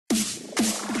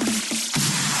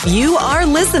You are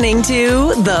listening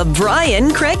to The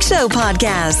Brian Craig Show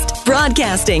podcast,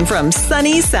 broadcasting from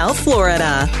sunny South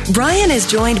Florida. Brian is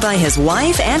joined by his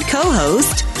wife and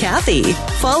co-host, Kathy.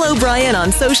 Follow Brian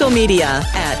on social media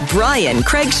at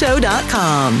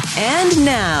briancraigshow.com. And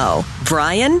now,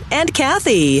 Brian and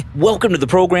Kathy. Welcome to the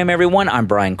program, everyone. I'm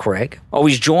Brian Craig,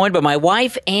 always joined by my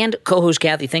wife and co-host,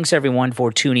 Kathy. Thanks, everyone,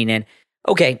 for tuning in.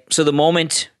 Okay, so the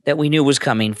moment that we knew was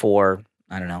coming for,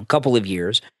 a couple of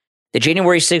years, the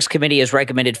January 6th committee has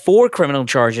recommended 4 criminal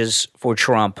charges for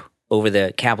Trump over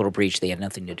the Capitol breach they had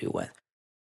nothing to do with.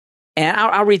 And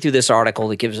I'll read through this article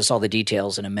that gives us all the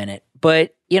details in a minute.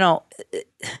 But,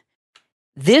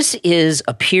 this is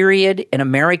a period in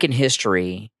American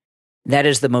history that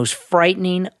is the most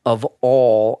frightening of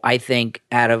all, I think,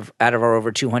 out of our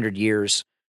over 200 years.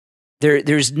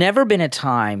 There's never been a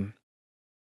time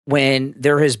when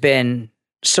there has been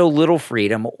so little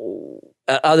freedom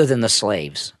other than the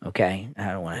slaves, okay?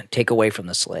 I don't want to take away from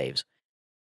the slaves.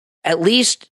 At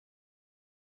least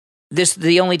this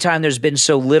the only time there's been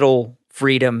so little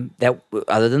freedom that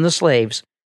other than the slaves,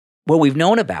 well, we've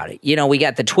known about it. We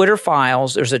got the Twitter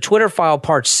files. There's a Twitter file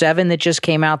part 7 that just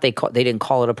came out. They didn't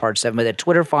call it a part 7, but the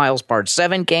Twitter files part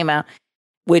 7 came out,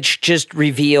 which just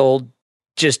revealed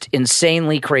just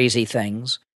insanely crazy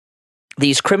things.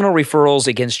 These criminal referrals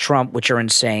against Trump, which are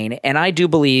insane. And I do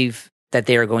believe that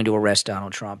they are going to arrest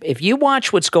Donald Trump. If you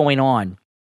watch what's going on,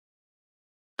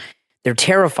 they're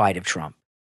terrified of Trump.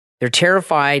 They're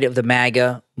terrified of the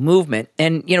MAGA movement.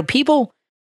 And, people,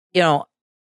 I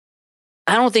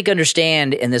don't think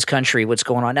understand in this country what's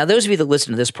going on. Now, those of you that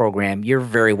listen to this program, you're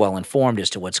very well informed as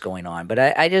to what's going on. But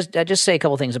I just say a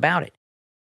couple things about it.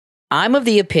 I'm of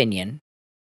the opinion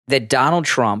that Donald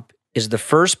Trump is the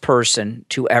first person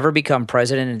to ever become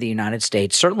president of the United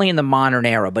States, certainly in the modern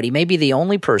era, but he may be the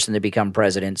only person to become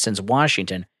president since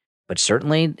Washington, but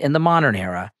certainly in the modern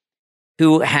era,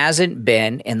 who hasn't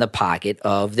been in the pocket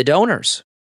of the donors.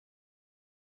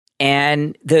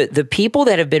 And the people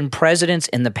that have been presidents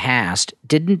in the past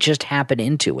didn't just happen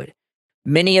into it.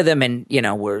 Many of them,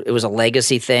 it was a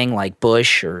legacy thing like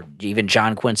Bush or even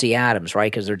John Quincy Adams, right?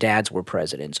 Because their dads were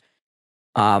presidents.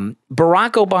 Barack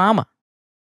Obama.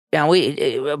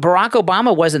 Barack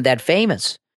Obama wasn't that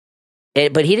famous,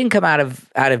 but he didn't come out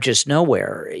of just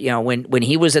nowhere. When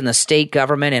he was in the state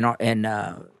government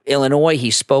in Illinois,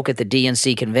 he spoke at the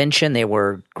DNC convention. They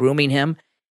were grooming him,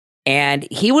 and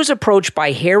he was approached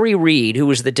by Harry Reid, who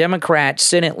was the Democrat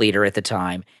Senate leader at the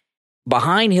time,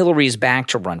 behind Hillary's back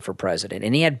to run for president.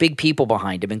 And he had big people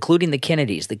behind him, including the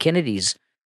Kennedys. The Kennedys,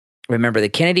 remember the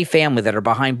Kennedy family that are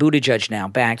behind Buttigieg now,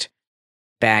 backed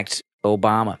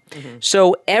Obama. Mm-hmm.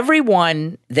 So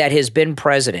everyone that has been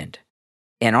president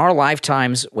in our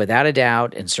lifetimes, without a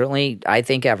doubt, and certainly I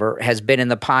think ever, has been in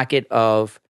the pocket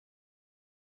of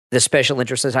the special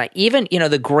interest society. Even,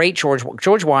 the great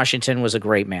George Washington was a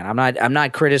great man.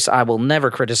 I will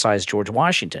never criticize George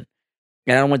Washington.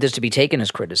 And I don't want this to be taken as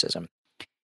criticism.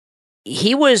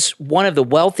 He was one of the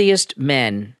wealthiest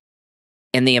men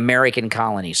in the American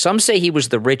colonies. Some say he was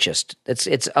the richest.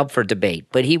 It's up for debate.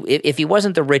 But if he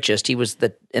wasn't the richest, he was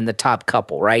in the top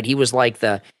couple, right? He was like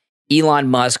the Elon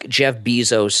Musk, Jeff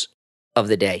Bezos of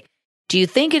the day. Do you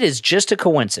think it is just a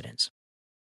coincidence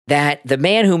that the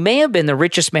man who may have been the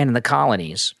richest man in the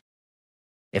colonies,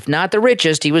 if not the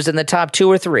richest, he was in the top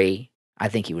 2 or 3. I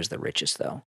think he was the richest,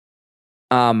 though.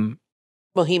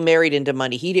 Well, he married into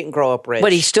money. He didn't grow up rich.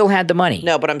 But he still had the money.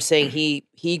 No, but I'm saying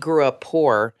he grew up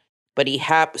poor. But he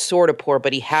sort of poor,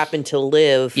 but he happened to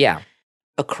live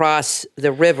across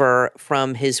the river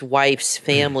from his wife's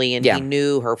family, and he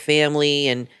knew her family.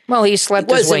 And he slept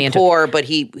his way into poor, but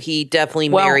he definitely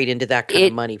married into that kind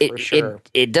of money for sure.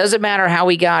 It doesn't matter how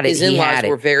he got it. His in-laws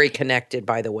were very connected,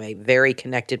 by the way, very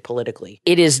connected politically.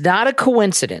 It is not a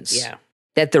coincidence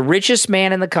that the richest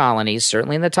man in the colonies,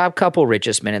 certainly in the top couple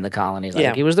richest men in the colonies, I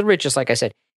think he was the richest, like I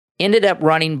said, ended up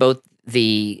running both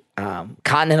the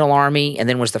Continental Army and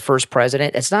then was the first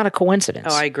president. It's not a coincidence.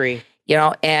 Oh, I agree.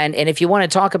 And if you want to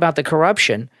talk about the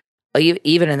corruption,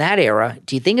 even in that era,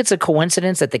 do you think it's a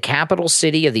coincidence that the capital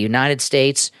city of the United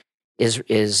States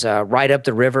is right up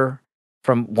the river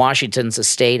from Washington's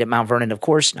estate at Mount Vernon? Of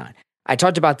course not. I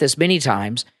talked about this many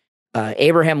times.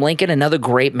 Abraham Lincoln, another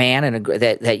great man, and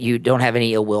that you don't have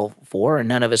any ill will for, and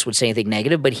none of us would say anything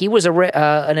negative, but he was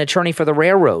an attorney for the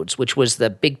railroads, which was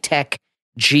the big tech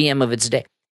GM of its day.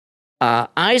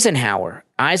 Eisenhower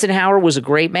was a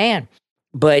great man,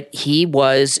 but he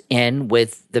was in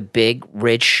with the big,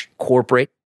 rich corporate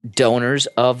donors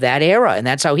of that era, and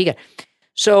that's how he got.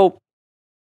 So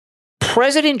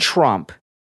President Trump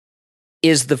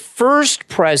is the first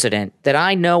president that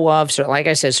I know of, so like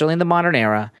I said, certainly in the modern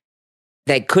era,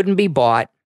 that couldn't be bought,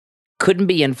 couldn't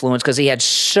be influenced because he had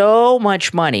so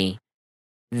much money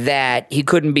that he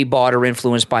couldn't be bought or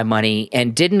influenced by money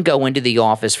and didn't go into the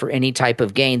office for any type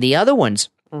of gain. The other ones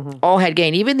all had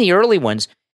gain. Even the early ones,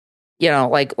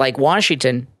 like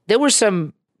Washington, there was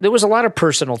a lot of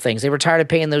personal things. They were tired of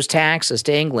paying those taxes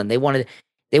to England. They wanted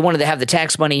to have the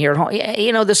tax money here at home.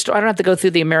 I don't have to go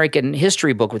through the American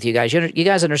history book with you guys. You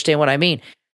guys understand what I mean.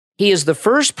 He is the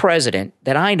first president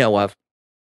that I know of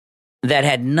that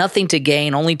had nothing to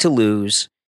gain, only to lose,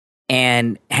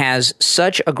 and has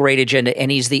such a great agenda. And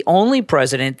he's the only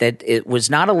president that was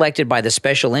not elected by the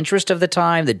special interest of the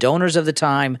time, the donors of the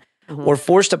time, or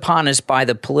forced upon us by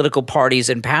the political parties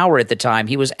in power at the time.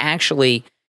 He was actually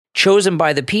chosen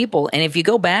by the people. And if you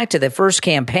go back to the first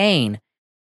campaign,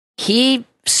 he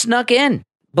snuck in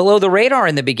below the radar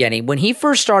in the beginning. When he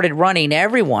first started running,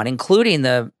 everyone, including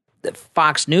the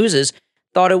Fox Newses,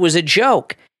 thought it was a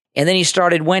joke. And then he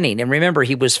started winning. And remember,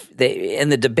 he was in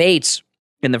the debates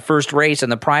in the first race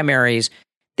and the primaries,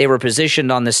 they were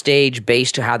positioned on the stage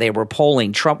based to how they were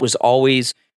polling. Trump was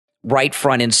always right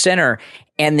front and center.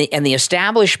 And the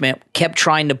establishment kept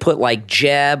trying to put like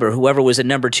Jeb or whoever was at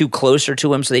number 2 closer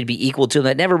to him so they'd be equal to him.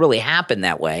 That never really happened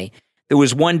that way. There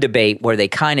was one debate where they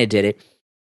kind of did it.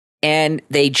 And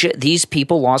these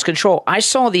people lost control. I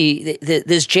saw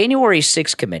this January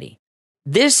 6th committee.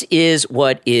 This is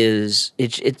what is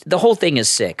the whole thing is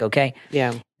sick, okay?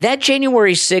 Yeah. That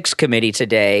January 6th committee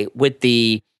today with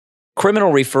the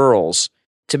criminal referrals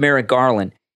to Merrick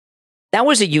Garland, that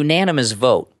was a unanimous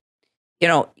vote.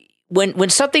 When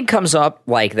something comes up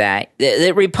like that,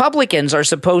 the Republicans are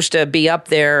supposed to be up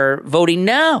there voting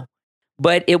no,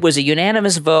 but it was a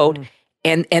unanimous vote.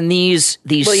 And these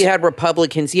well, you had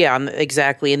Republicans, yeah,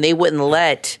 exactly, and they wouldn't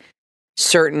let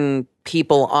certain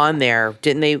people on there,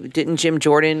 didn't they? Didn't Jim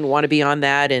Jordan want to be on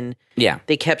that? And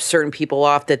they kept certain people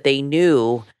off that they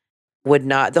knew would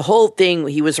not. The whole thing,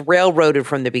 he was railroaded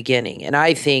from the beginning, and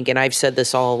I think, and I've said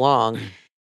this all along,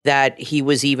 that he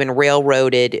was even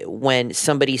railroaded when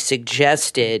somebody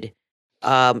suggested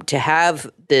to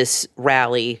have this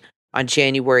rally on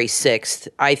January 6th.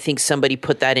 I think somebody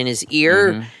put that in his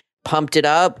ear, pumped it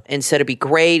up, and said it'd be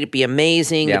great, it'd be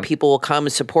amazing, the people will come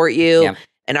and support you.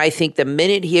 And I think the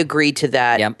minute he agreed to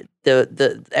that,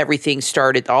 the everything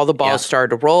started, all the balls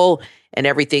started to roll, and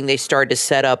everything they started to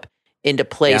set up into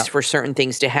place for certain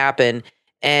things to happen.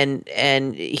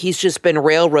 And he's just been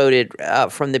railroaded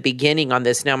from the beginning on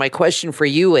this. Now, my question for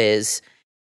you is,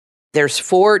 there's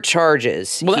 4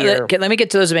 charges here. Let me get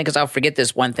to those because I'll forget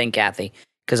this one thing, Kathy,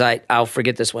 because I'll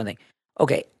forget this one thing.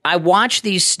 Okay, I watched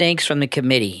these snakes from the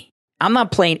committee. I'm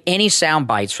not playing any sound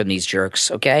bites from these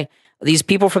jerks, okay? These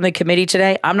people from the committee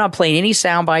today, I'm not playing any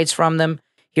sound bites from them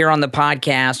here on the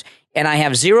podcast, and I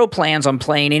have zero plans on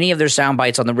playing any of their sound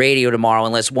bites on the radio tomorrow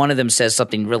unless one of them says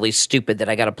something really stupid that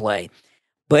I got to play.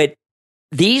 But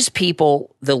these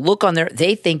people, the look on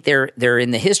they think they're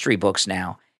in the history books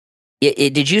now.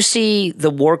 Did you see the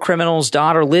war criminal's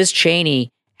daughter, Liz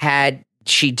Cheney,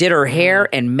 she did her hair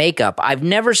and makeup. I've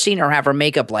never seen her have her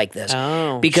makeup like this.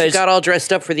 Oh, because she got all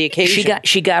dressed up for the occasion.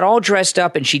 She got all dressed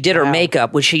up and she did her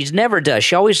makeup, which she never does.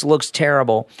 She always looks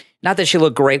terrible. Not that she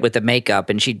looked great with the makeup,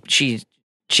 and she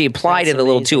applied it a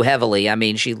little too heavily. I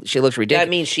mean, she looks ridiculous. That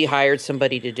means she hired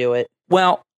somebody to do it.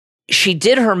 Well, she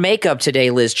did her makeup today,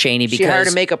 Liz Cheney, because she hired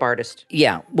a makeup artist.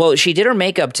 Yeah. Well, she did her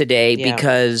makeup today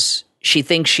because she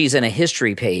thinks she's in a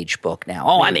history page book now.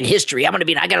 Oh, I'm in history. I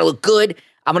got to look good.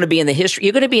 I'm going to be in the history.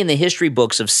 You're going to be in the history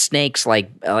books of snakes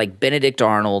like Benedict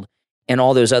Arnold and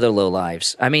all those other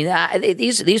lowlives. I mean,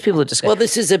 these people are disgusting. Well,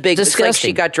 this is a big disgusting. Like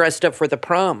she got dressed up for the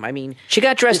prom. I mean, she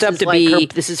got dressed up to like be.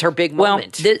 This is her big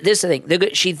moment. Well, this is the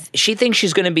thing. She thinks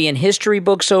she's going to be in history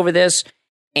books over this,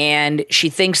 and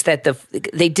she thinks that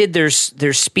they did their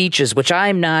speeches, which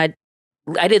I'm not.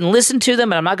 I didn't listen to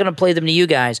them, and I'm not going to play them to you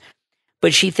guys.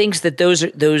 But she thinks that those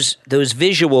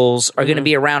visuals are going to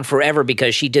be around forever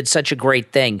because she did such a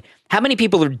great thing. How many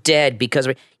people are dead because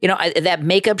of, that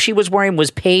makeup she was wearing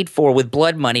was paid for with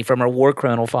blood money from her war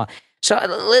criminal father. So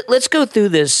let's go through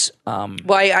this. Well,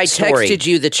 I texted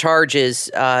you the charges.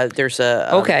 There's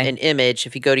an image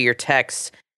if you go to your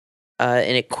text,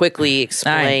 and it quickly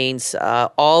explains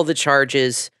all the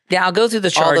charges. Yeah, I'll go through the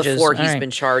charges. All the 4 he's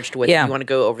been charged with. Yeah. You want to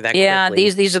go over that quickly? Yeah,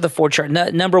 these are the 4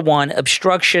 charges. Number 1,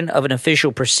 obstruction of an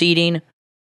official proceeding.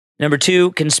 Number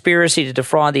 2, conspiracy to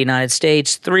defraud the United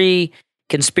States. 3,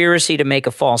 conspiracy to make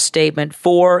a false statement.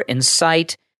 4,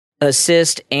 incite,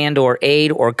 assist, and or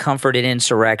aid or comfort in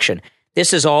insurrection.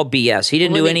 This is all BS. He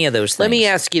didn't do any of those things. Let me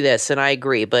ask you this, and I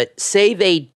agree, but say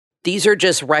these are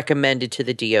just recommended to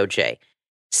the DOJ.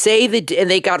 and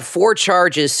they got 4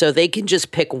 charges, so they can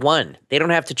just pick one. They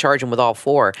don't have to charge him with all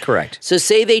 4. Correct. So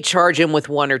say they charge him with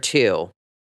 1 or 2.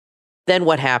 Then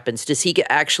what happens? Does he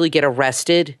actually get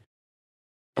arrested?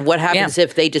 What happens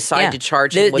if they decide to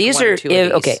charge him with 1 or 2 of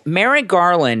these? Okay, Merrick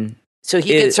Garland. So he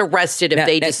gets arrested if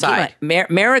they decide.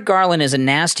 Merrick Garland is a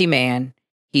nasty man.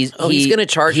 He's going to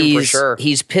charge him for sure.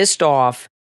 He's pissed off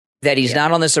that he's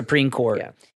not on the Supreme Court.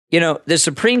 Yeah. You know, the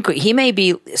Supreme Court, he may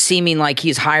be seeming like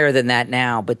he's higher than that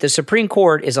now, but the Supreme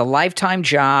Court is a lifetime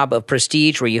job of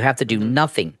prestige where you have to do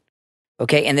nothing.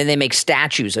 Okay. And then they make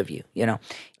statues of you, you know.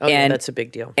 Oh, yeah, that's a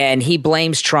big deal. And he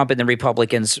blames Trump and the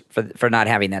Republicans for not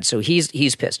having that. So he's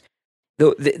pissed.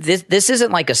 This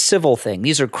isn't like a civil thing.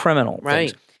 These are criminal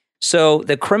things. So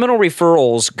the criminal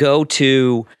referrals go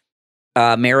to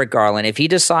Merrick Garland. If he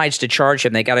decides to charge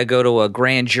him, they got to go to a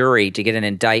grand jury to get an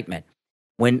indictment.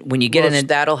 When you get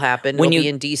that'll happen. It'll be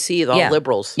in D.C. All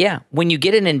liberals. Yeah. When you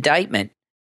get an indictment,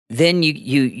 then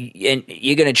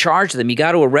you're going to charge them. You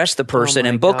got to arrest the person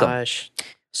and book them.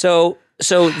 So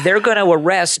they're going to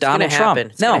arrest Donald Trump.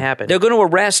 It's going to happen. They're going to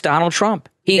arrest Donald Trump.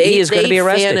 He is going to be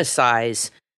arrested. They fantasize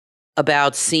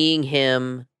about seeing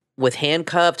him with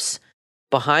handcuffs,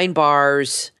 behind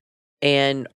bars,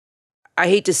 and I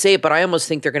hate to say it, but I almost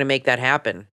think they're going to make that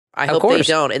happen. I hope they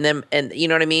don't. And you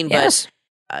know what I mean? Yes.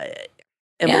 But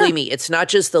believe me, it's not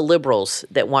just the liberals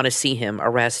that want to see him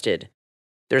arrested.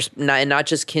 There's not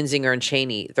just Kinzinger and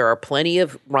Cheney. There are plenty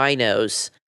of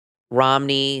rhinos,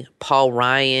 Romney, Paul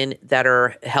Ryan, that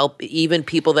are even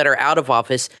people that are out of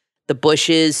office, the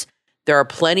Bushes. There are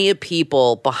plenty of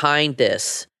people behind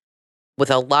this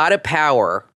with a lot of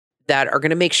power that are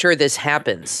going to make sure this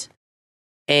happens.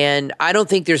 And I don't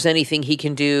think there's anything he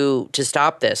can do to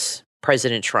stop this,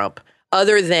 President Trump,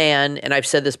 other than, and I've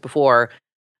said this before,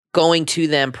 going to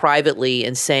them privately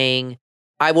and saying,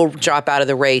 I will drop out of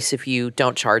the race if you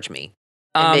don't charge me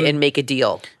and make a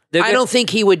deal. I don't think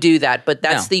he would do that, but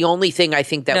that's the only thing I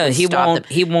think that would stop them.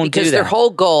 He won't do that. Because their whole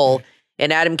goal,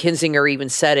 and Adam Kinzinger even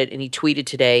said it, and he tweeted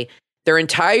today, their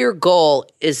entire goal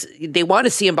is they want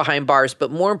to see him behind bars,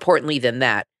 but more importantly than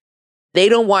that, they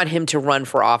don't want him to run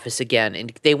for office again,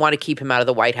 and they want to keep him out of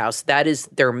the White House. That is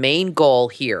their main goal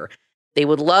here. They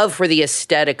would love for the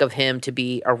aesthetic of him to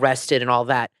be arrested and all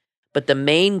that, but the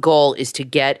main goal is to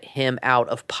get him out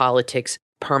of politics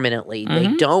permanently. Mm-hmm.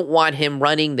 They don't want him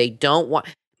running. They don't want,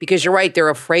 because you're right, they're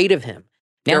afraid of him.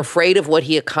 They're afraid of what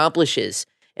he accomplishes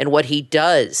and what he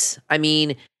does. I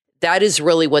mean, that is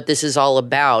really what this is all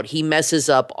about. He messes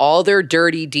up all their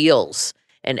dirty deals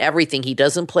and everything. He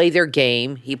doesn't play their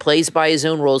game. He plays by his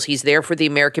own rules. He's there for the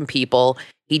American people.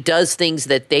 He does things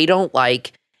that they don't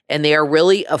like, and they are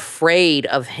really afraid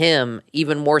of him,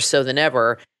 even more so than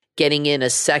ever, getting in a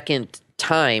second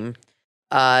time,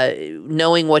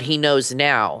 knowing what he knows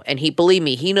now. And believe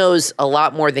me, he knows a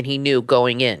lot more than he knew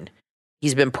going in.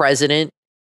 He's been president.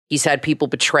 He's had people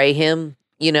betray him.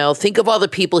 You know, think of all the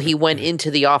people he went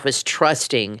into the office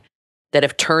trusting that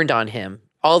have turned on him.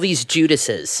 All these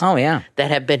Judases. Oh, yeah.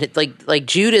 That have been, like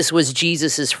Judas was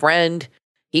Jesus's friend.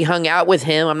 He hung out with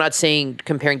him. I'm not saying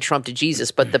comparing Trump to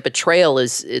Jesus, but the betrayal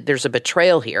there's a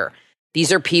betrayal here.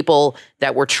 These are people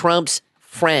that were Trump's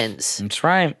friends. That's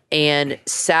right. And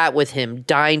sat with him,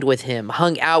 dined with him,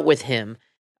 hung out with him,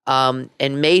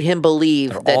 and made him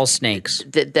believe that all snakes.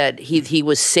 That he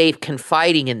was safe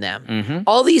confiding in them. Mm-hmm.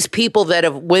 All these people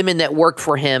women that worked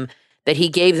for him, that he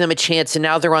gave them a chance, and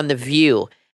now they're on The View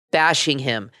bashing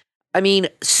him. I mean,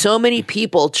 so many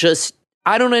people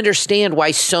I don't understand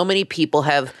why so many people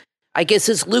have, I guess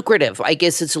it's lucrative. I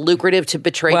guess it's lucrative to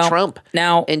betray Trump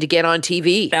now and to get on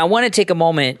TV. Now, I want to take a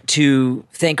moment to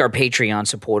thank our Patreon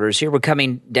supporters. Here we're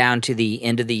coming down to the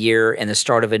end of the year and the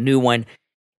start of a new one.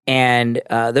 And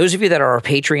those of you that are our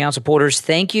Patreon supporters,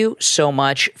 thank you so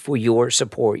much for your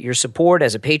support. Your support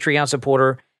as a Patreon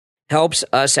supporter helps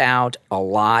us out a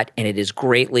lot, and it is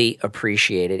greatly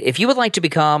appreciated. If you would like to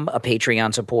become a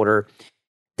Patreon supporter,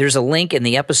 there's a link in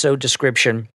the episode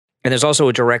description, and there's also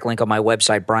a direct link on my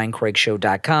website,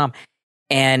 briancraigshow.com.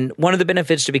 And one of the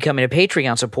benefits to becoming a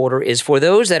Patreon supporter is for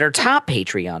those that are top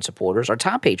Patreon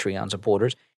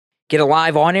supporters, get a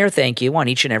live on-air thank you on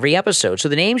each and every episode. So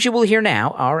the names you will hear now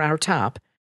are our top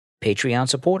Patreon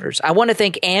supporters. I want to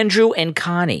thank Andrew and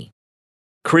Connie,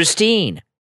 Christine,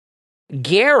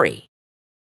 Gary,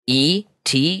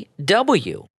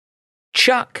 ETW,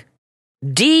 Chuck,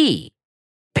 D,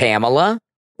 Pamela,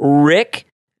 Rick,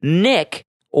 Nick,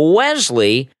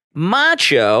 Wesley,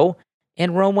 Macho,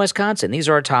 and Rome, Wisconsin. These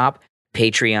are our top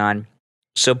Patreon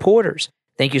supporters.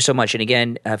 Thank you so much. And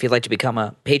again, if you'd like to become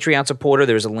a Patreon supporter,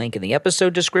 there's a link in the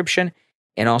episode description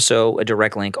and also a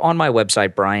direct link on my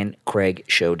website,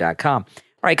 briancraigshow.com.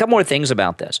 right, a couple more things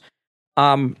about this.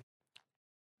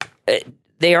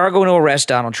 They are going to arrest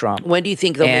Donald Trump. When do you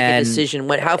think they'll make a decision?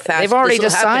 How fast? They've already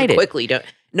decided. Quickly.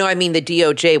 No, I mean the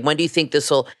DOJ. When do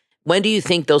you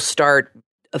think they'll start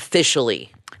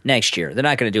officially? Next year. They're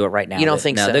not going to do it right now. You don't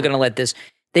think so? No, they're going to let this.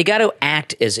 They got to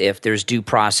act as if there's due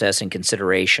process and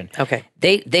consideration. Okay.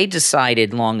 They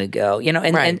decided long ago,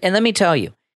 and let me tell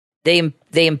you, they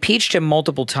impeached him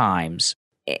multiple times,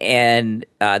 and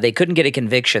they couldn't get a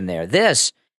conviction there.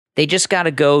 They just got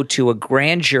to go to a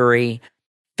grand jury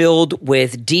filled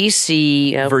with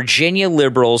D.C., Virginia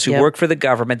liberals who work for the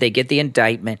government. They get the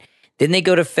indictment. Then they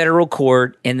go to federal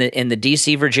court in the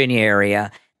D.C., Virginia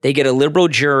area. They get a liberal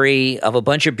jury of a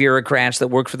bunch of bureaucrats that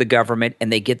work for the government,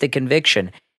 and they get the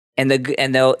conviction. And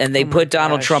they put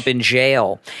Donald Trump in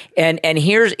jail. And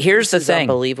here's the thing.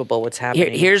 Unbelievable what's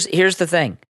happening. Here's the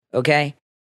thing. Okay,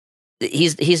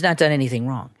 he's not done anything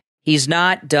wrong. He's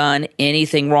not done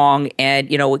anything wrong. And,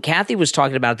 what Kathy was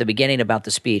talking about at the beginning about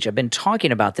the speech, I've been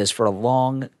talking about this for a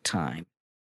long time.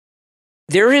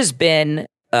 There has been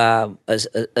there's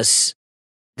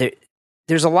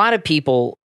a lot of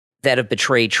people that have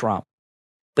betrayed Trump.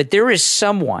 But there is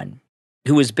someone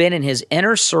who has been in his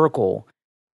inner circle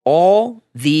all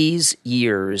these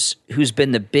years who's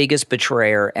been the biggest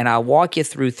betrayer. And I'll walk you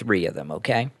through three of them,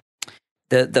 okay?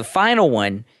 The final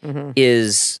one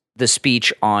is the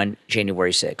speech on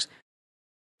January 6th.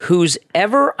 Whose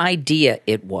ever idea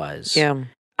it was. Yeah.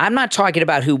 I'm not talking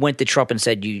about who went to Trump and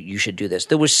said you should do this.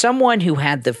 There was someone who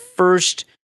had the first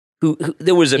who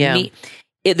there was a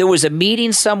there was a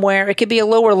meeting somewhere. It could be a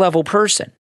lower level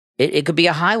person. It could be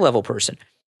a high level person.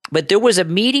 But there was a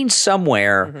meeting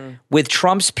somewhere with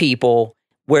Trump's people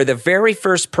where the very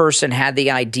first person had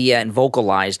the idea and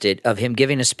vocalized it of him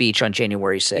giving a speech on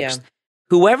January 6th. Yeah.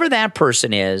 Whoever that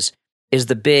person is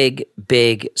the big,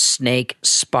 big snake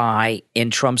spy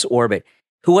in Trump's orbit.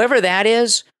 Whoever that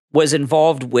is was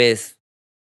involved with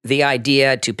the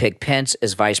idea to pick Pence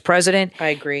as vice president. I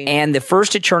agree. And the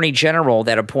first attorney general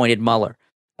that appointed Mueller.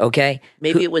 Okay?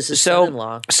 Maybe it was his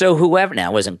son-in-law. So whoever,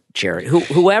 now it wasn't Jared.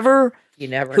 Whoever you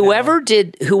never know.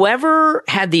 Whoever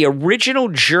had the original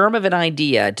germ of an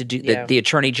idea to do the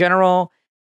attorney general,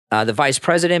 the vice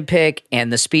president pick,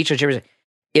 and the speech on January 6th,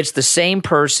 it's the same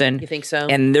person. You think so?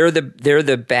 And they're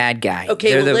the bad guy.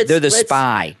 Okay, they're the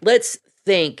spy. Let's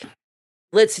think.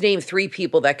 Let's name three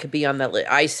people that could be on that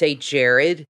list. I say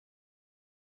Jared.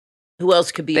 Who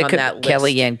else could be on that list?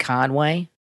 Kellyanne Conway.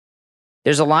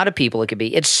 There's a lot of people it could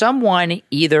be. It's someone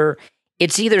either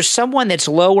someone that's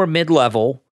low or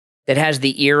mid-level that has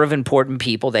the ear of important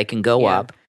people that can go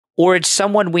up, or it's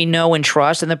someone we know and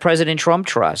trust and the President Trump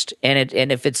trust. And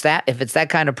if it's that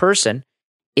kind of person,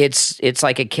 it's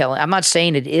like a Kelly. I'm not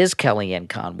saying it is Kellyanne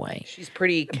Conway. She's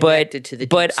pretty connected to the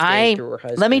deep state through her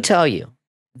husband. Let me tell you,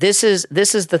 this is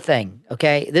the thing.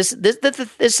 Okay, this is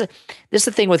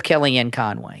the thing with Kellyanne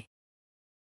Conway.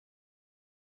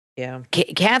 Yeah,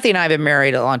 Kathy and I have been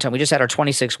married a long time. We just had our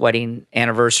 26th wedding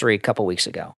anniversary a couple weeks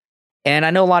ago, and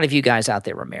I know a lot of you guys out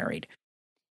there were married.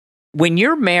 When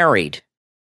you're married,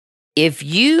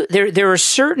 there are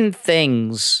certain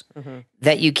things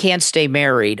that you can't stay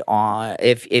married on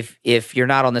if you're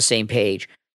not on the same page.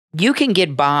 You can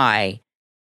get by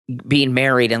being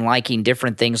married and liking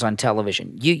different things on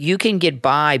television. You can get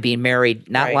by being married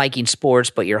not liking sports,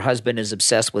 but your husband is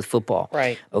obsessed with football.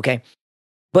 Right. Okay.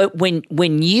 But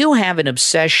when you have an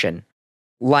obsession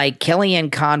like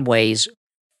Kellyanne Conway's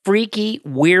freaky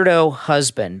weirdo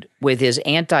husband with his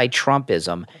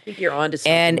anti-Trumpism. I think you're onto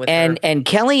something with her. And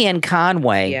Kellyanne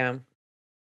Conway. Yeah.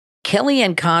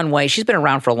 Kellyanne Conway, she's been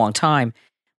around for a long time,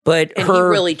 but he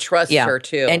really trusts her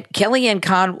too. And Kellyanne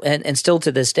Conway, and still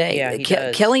to this day, he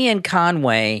does. Kellyanne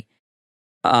Conway,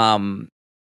 her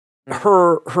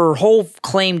whole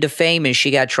claim to fame is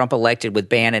she got Trump elected with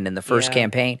Bannon in the first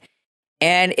campaign.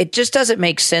 And it just doesn't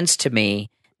make sense to me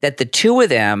that the two of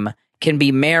them can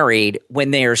be married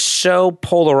when they are so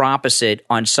polar opposite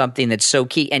on something that's so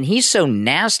key. And he's so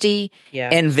nasty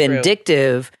and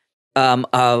vindictive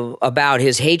about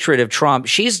his hatred of Trump.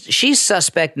 She's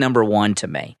suspect number one to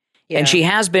me. Yeah. And she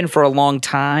has been for a long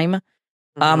time.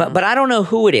 But I don't know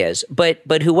who it is.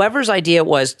 But whoever's idea it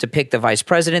was to pick the vice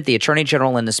president, the attorney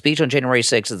general, and the speech on January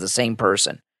 6th is the same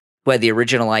person who had the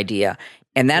original idea.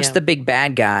 And that's the big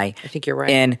bad guy I think you're right.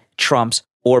 in Trump's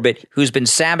orbit who's been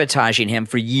sabotaging him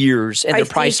for years, and they're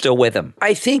probably still with him.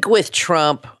 I think with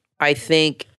Trump, I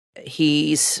think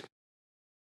he's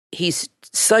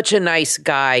such a nice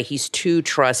guy. He's too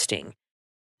trusting.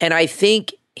 And I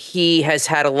think he has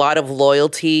had a lot of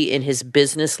loyalty in his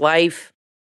business life,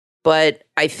 but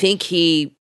I think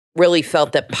he really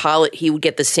felt that he would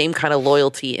get the same kind of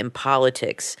loyalty in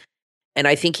politics. And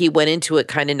I think he went into it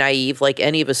kind of naive, like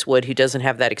any of us would who doesn't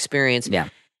have that experience. Yeah.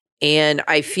 And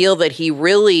I feel that he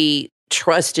really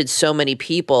trusted so many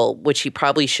people, which he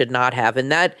probably should not have.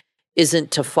 And that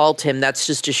isn't to fault him. That's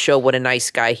just to show what a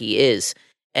nice guy he is.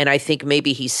 And I think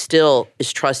maybe he still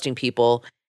is trusting people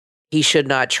he should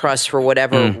not trust for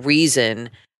whatever reason.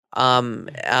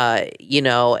 You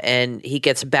know, and he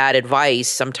gets bad advice.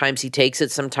 Sometimes he takes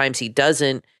it, sometimes he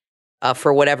doesn't,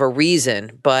 for whatever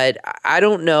reason. But I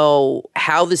don't know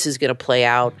how this is going to play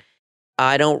out.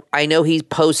 I know he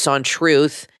posts on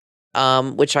Truth,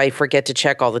 which I forget to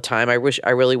check all the time. I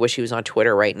really wish he was on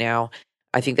Twitter right now.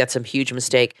 I think that's a huge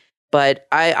mistake. But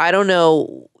I don't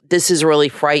know. This is really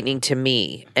frightening to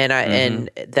me, and I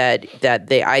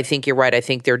think you're right. I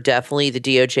think they're definitely, the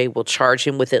DOJ will charge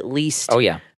him with at least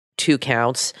 2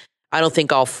 counts. I don't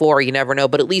think all 4. You never know,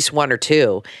 but at least 1 or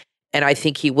 2. And I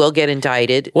think he will get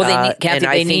indicted. Well, I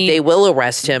think they will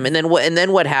arrest him. And then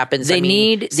what happens?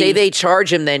 They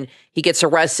charge him, then he gets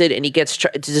arrested, and he gets.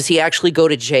 Does he actually go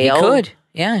to jail? He could.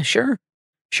 Yeah. Sure.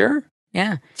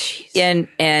 Yeah. Jeez.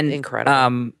 And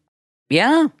incredible.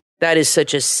 Yeah. That is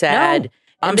such a sad. No,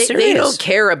 I'm serious. They don't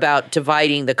care about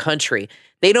dividing the country.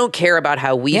 They don't care about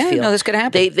how we feel. No, that's gonna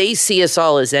happen. They see us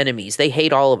all as enemies. They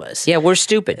hate all of us. Yeah, we're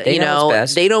stupid. They know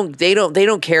what's best. They don't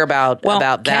care about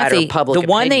that Kathy, or public the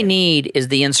one opinion. they need is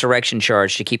the insurrection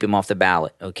charge to keep him off the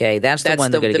ballot. Okay, that's the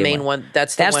one they're going to main one.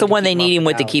 That's the one they need him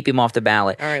with to keep him off the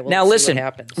ballot. All right. Well, now let's see listen, what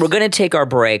happens. we're going to take our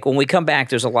break. When we come back,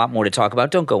 there's a lot more to talk about.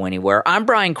 Don't go anywhere. I'm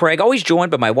Brian Craig, always joined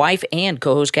by my wife and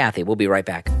co-host Kathy. We'll be right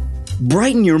back.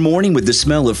 Brighten your morning with the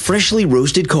smell of freshly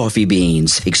roasted coffee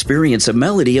beans. Experience a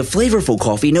melody of flavorful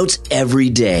coffee notes every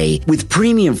day with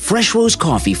premium fresh roast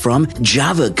coffee from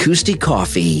Java Acoustic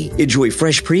Coffee. Enjoy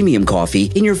fresh premium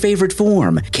coffee in your favorite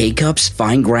form: K-Cups,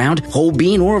 fine ground, whole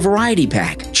bean, or a variety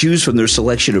pack. Choose from their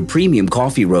selection of premium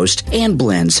coffee roast and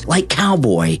blends like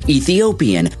Cowboy,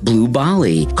 Ethiopian, Blue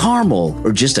Bali, Caramel,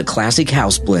 or just a classic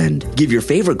house blend. Give your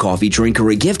favorite coffee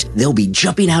drinker a gift they'll be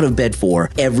jumping out of bed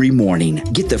for every morning.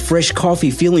 Get the fresh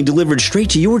coffee feeling delivered straight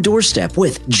to your doorstep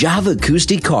with Java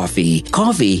Acoustic Coffee.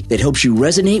 Coffee that helps you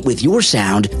resonate with your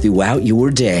sound throughout your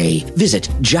day. Visit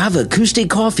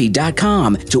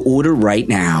JavaAcousticCoffee.com to order right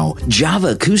now.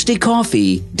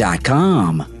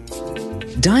 JavaAcousticCoffee.com.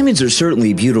 Diamonds are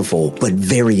certainly beautiful, but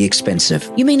very expensive.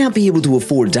 You may not be able to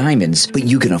afford diamonds, but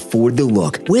you can afford the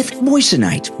look with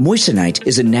moissanite. Moissanite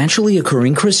is a naturally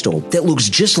occurring crystal that looks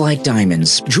just like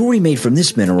diamonds. Jewelry made from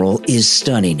this mineral is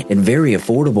stunning and very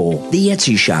affordable. The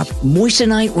Etsy shop,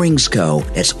 Moissanite Rings Co.,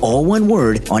 that's all one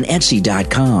word, on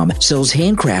Etsy.com, sells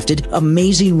handcrafted,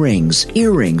 amazing rings,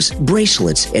 earrings,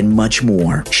 bracelets, and much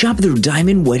more. Shop their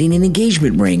diamond wedding and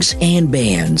engagement rings and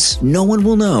bands. No one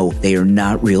will know they are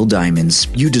not real diamonds.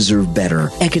 You deserve better,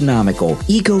 economical,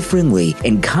 eco-friendly,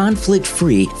 and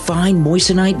conflict-free fine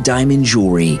moissanite diamond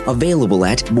jewelry. Available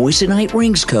at Moissanite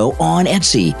Rings Co. on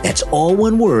Etsy. That's all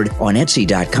one word on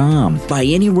Etsy.com. Buy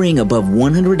any ring above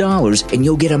 $100 and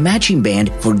you'll get a matching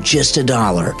band for just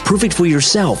 $1. Perfect for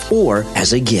yourself or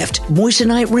as a gift.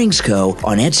 Moissanite Rings Co.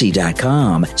 on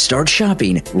Etsy.com. Start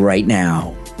shopping right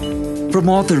now. From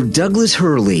author Douglas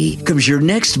Hurley comes your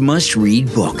next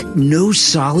must-read book, No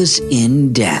Solace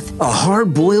in Death, a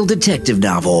hard-boiled detective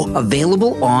novel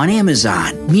available on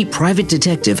Amazon. Meet private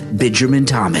detective Benjamin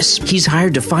Thomas. He's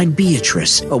hired to find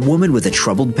Beatrice, a woman with a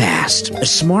troubled past, a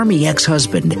smarmy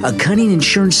ex-husband, a cunning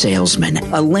insurance salesman,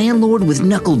 a landlord with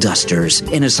knuckle dusters,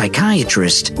 and a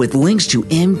psychiatrist with links to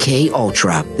MK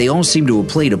Ultra. They all seem to have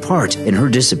played a part in her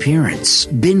disappearance.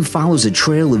 Ben follows a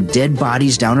trail of dead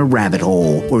bodies down a rabbit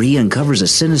hole where he uncovers a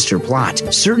sinister plot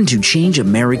certain to change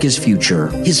America's future.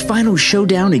 His final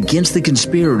showdown against the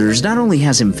conspirators not only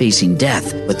has him facing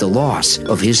death, but the loss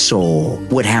of his soul.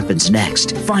 What happens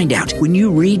next? Find out when you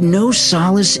read No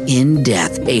Solace in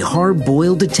Death, a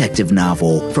hard-boiled detective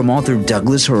novel from author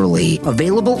Douglas Hurley.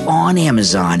 Available on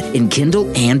Amazon in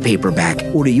Kindle and paperback.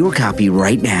 Order your copy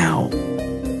right now.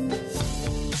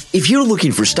 If you're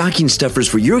looking for stocking stuffers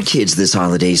for your kids this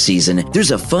holiday season,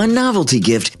 there's a fun novelty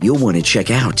gift you'll want to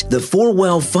check out. The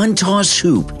 4Well Fun Toss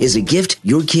Hoop is a gift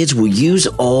your kids will use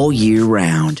all year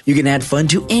round. You can add fun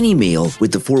to any meal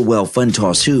with the 4Well Fun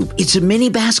Toss Hoop. It's a mini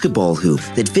basketball hoop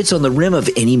that fits on the rim of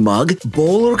any mug,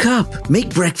 bowl, or cup.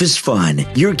 Make breakfast fun.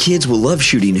 Your kids will love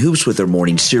shooting hoops with their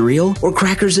morning cereal or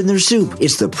crackers in their soup.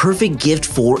 It's the perfect gift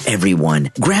for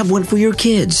everyone. Grab one for your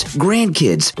kids,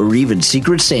 grandkids, or even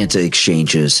Secret Santa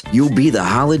exchanges. Pence. You'll be the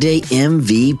holiday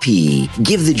MVP.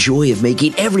 Give the joy of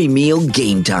making every meal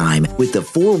game time with the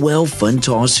 4Well Fun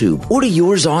Toss Hoop. Order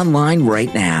yours online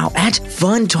right now at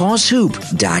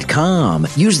funtosshoop.com.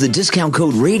 Use the discount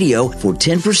code radio for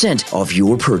 10% off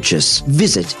your purchase.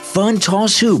 Visit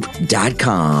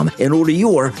funtosshoop.com and order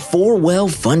your 4Well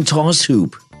Fun Toss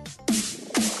Hoop.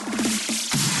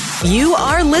 You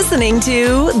are listening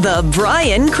to the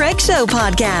Brian Craig Show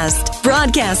podcast,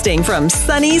 broadcasting from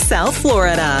sunny South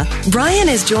Florida. Brian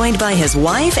is joined by his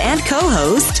wife and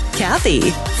co-host, Kathy.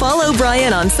 Follow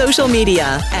Brian on social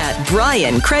media at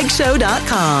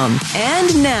briancraigshow.com.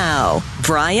 And now,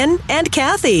 Brian and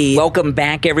Kathy. Welcome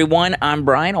back, everyone. I'm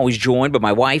Brian, always joined by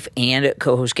my wife and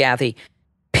co-host, Kathy.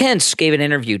 Pence gave an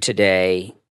interview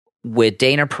today with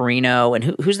Dana Perino.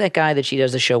 And who's that guy that she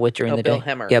does the show with during the day? Bill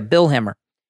Hemmer. Yeah, Bill Hemmer.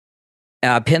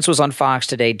 Pence was on Fox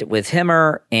today with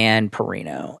Hemmer and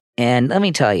Perino. And let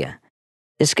me tell you,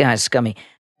 this guy's scummy.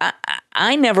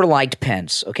 I never liked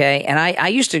Pence, okay? And I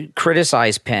used to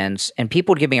criticize Pence, and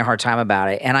people would give me a hard time about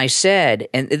it. And I said,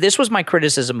 and this was my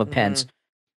criticism of Pence,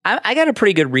 I got a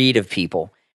pretty good read of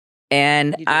people.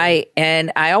 And I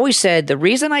always said, the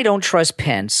reason I don't trust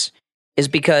Pence is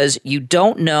because you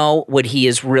don't know what he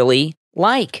is really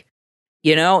like,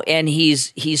 you know? And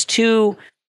he's too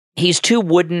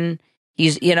wooden.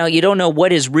 You don't know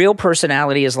what his real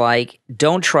personality is like.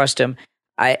 Don't trust him.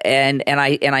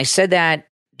 I said that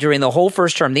during the whole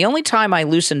first term. The only time I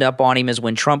loosened up on him is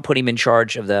when Trump put him in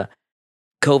charge of the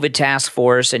COVID task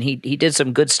force, and he did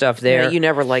some good stuff there. Yeah, you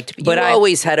never liked him. But I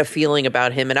always had a feeling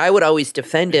about him, and I would always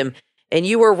defend him. And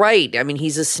you were right. I mean,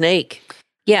 he's a snake.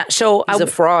 Yeah, so he's a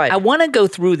fraud. I want to go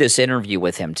through this interview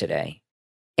with him today.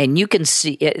 And you can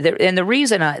see, and the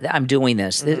reason I'm doing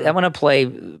this, I want to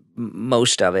play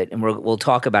most of it, and we'll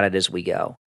talk about it as we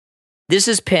go. This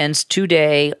is Pence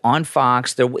today on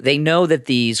Fox. They know that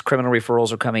these criminal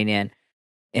referrals are coming in.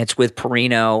 It's with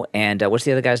Perino and what's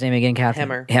the other guy's name again, Kathy?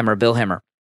 Bill Hemmer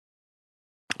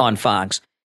on Fox.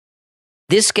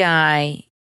 This guy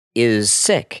is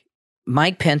sick.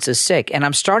 Mike Pence is sick, and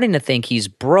I'm starting to think he's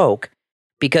broke.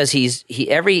 Because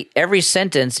every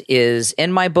sentence is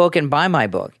in my book and by my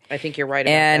book. I think you're right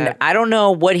about and that. I don't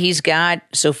know what he's got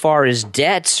so far as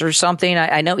debts or something.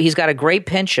 I know he's got a great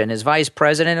pension as vice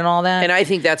president and all that. And I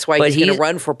think that's why he's going to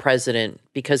run for president,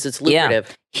 because it's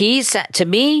lucrative. Yeah. To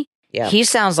me, he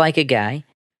sounds like a guy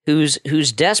who's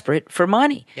desperate for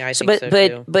money. Yeah, I think so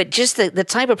too. But just the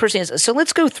type of person he is. So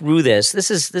let's go through this.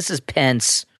 This is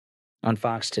Pence on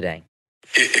Fox today.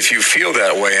 If you feel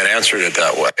that way and answered it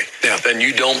that way, then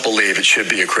you don't believe it should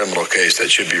be a criminal case that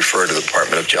should be referred to the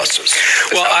Department of Justice.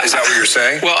 Is that what you're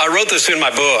saying? Well, I wrote this in my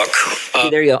book.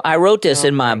 There you go. I wrote this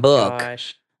in my book.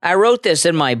 Gosh. I wrote this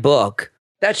in my book.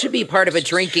 That should be part of a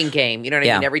drinking game. You know what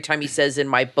I mean? Every time he says "in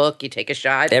my book," you take a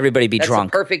shot. Everybody be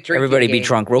drunk. A perfect drinking Everybody game. be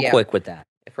drunk real quick with that.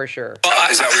 For sure.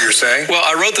 Is that what you're saying? Well,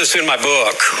 I wrote this in my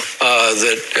book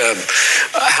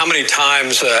how many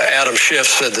times Adam Schiff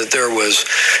said that there was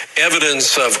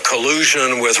evidence of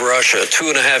collusion with Russia.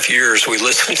 2.5 years we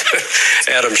listened to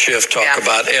Adam Schiff talk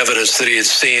about evidence that he had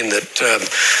seen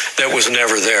that was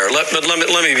never there. Let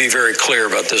me be very clear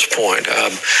about this point.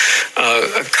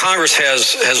 Congress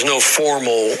has no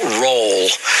formal role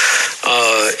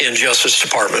in Justice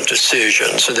Department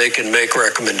decisions, so they can make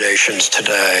recommendations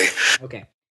today. Okay.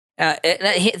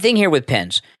 Thing here with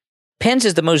Pence. Pence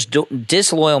is the most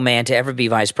disloyal man to ever be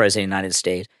vice president of the United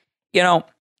States. You know,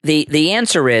 the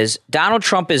answer is Donald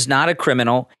Trump is not a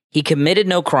criminal. He committed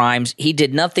no crimes. He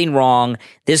did nothing wrong.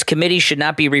 This committee should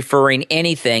not be referring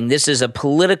anything. This is a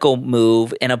political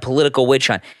move and a political witch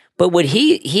hunt. But what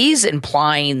he's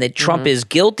implying that Trump is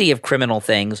guilty of criminal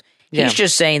things. He's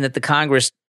just saying that the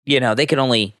Congress, they can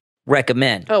only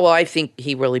recommend. Oh, well, I think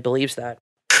he really believes that.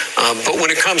 But when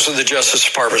it comes to the Justice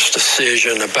Department's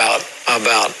decision about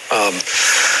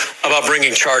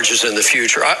bringing charges in the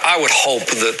future, I would hope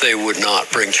that they would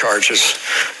not bring charges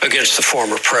against the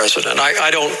former president. I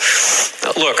don't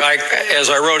look. As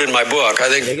I wrote in my book, I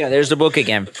think there's the book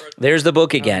again. There's the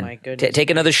book again. Oh my goodness. Take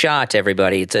another shot,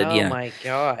 everybody. It's my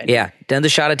God. Yeah, another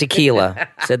shot of tequila.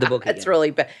 Said the book. That's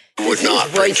really bad. Would not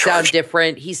his voice sound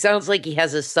different. He sounds like he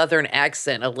has a Southern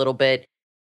accent a little bit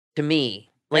to me.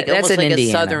 Like that's almost like Indiana.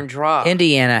 a Southern draw.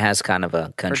 Indiana has kind of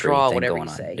a country draw, thing whatever going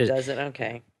you on. say. Does it?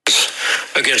 Okay.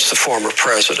 Against the former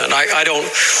president. I don't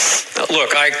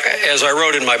look. As I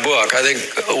wrote in my book, I think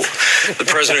the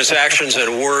president's actions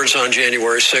and words on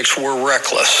January 6th were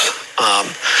reckless.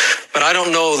 But I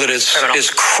don't know that it's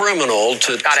criminal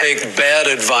to take bad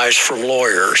advice from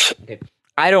lawyers. Okay.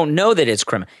 I don't know that it's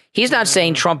criminal. He's not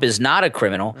saying Trump is not a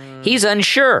criminal. He's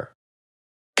unsure.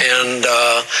 And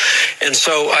And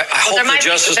so I hope the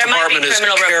Justice Department is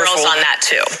careful. There might be criminal referrals on that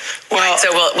too. Well, right?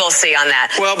 So we'll see on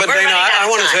that. Well, but Dana, I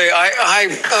want to tell you,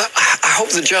 I hope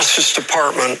the Justice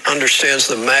Department understands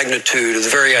the magnitude of the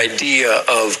very idea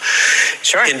of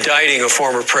indicting a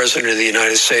former president of the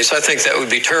United States. I think that would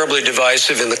be terribly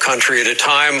divisive in the country at a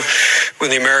time when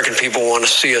the American people want to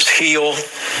see us heal.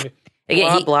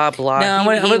 Again, blah, blah, blah.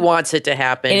 No, he wants it to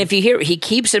happen. And if you hear, he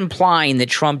keeps implying that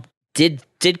Trump did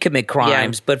commit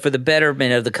crimes, but for the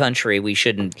betterment of the country, we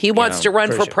shouldn't. He wants to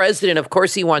run for president. Of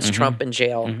course he wants Trump in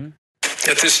jail. Mm-hmm.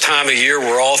 At this time of year,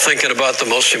 we're all thinking about the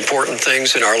most important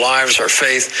things in our lives, our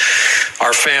faith,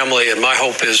 our family, and my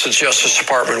hope is the Justice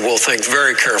Department will think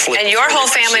very carefully. And your whole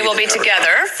family will be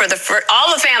together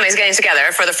all the families getting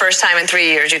together for the first time in 3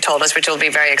 years, you told us, which will be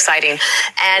very exciting.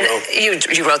 And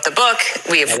you wrote the book.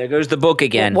 There goes the book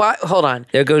again. Hold on.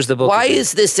 There goes the book Why again.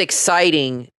 is this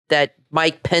exciting that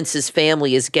Mike Pence's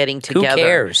family is getting together? Who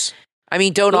cares? I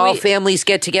mean, don't all families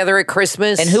get together at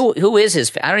Christmas? And who is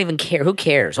his? I don't even care. Who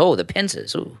cares? Oh, the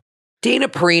Pences. Ooh. Dana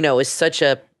Perino is such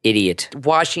a idiot.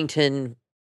 Washington.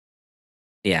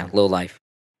 Yeah, low life.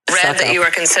 Read that you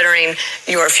are considering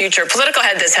your future. Politico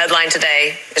had this headline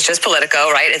today. It's just Politico,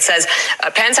 right? It says,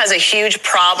 Pence has a huge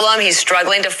problem. He's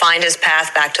struggling to find his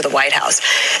path back to the White House.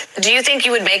 Do you think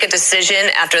you would make a decision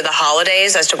after the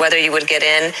holidays as to whether you would get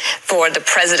in for the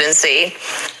presidency?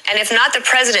 And if not the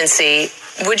presidency,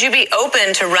 would you be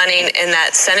open to running in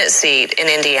that Senate seat in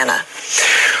Indiana?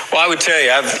 Well, I would tell you,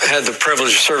 I've had the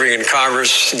privilege of serving in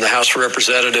Congress, in the House of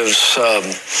Representatives,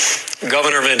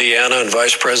 Governor of Indiana, and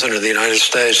Vice President of the United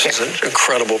States. It's an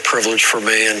incredible privilege for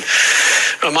me. And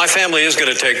my family is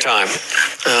going to take time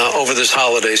over this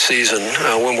holiday season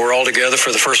when we're all together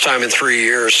for the first time in 3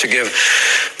 years to give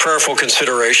prayerful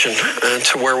consideration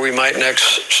to where we might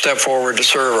next step forward to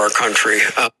serve our country.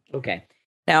 Okay.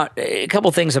 Now, a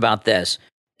couple things about this.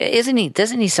 Doesn't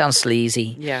he sound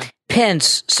sleazy? Yeah.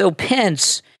 Pence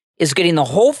is getting the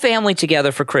whole family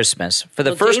together for Christmas for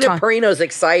the first time. Dana Perino's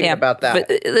excited about that.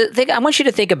 But I want you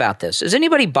to think about this. Does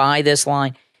anybody buy this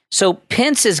line? So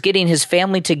Pence is getting his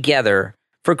family together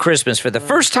for Christmas for the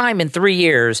first time in 3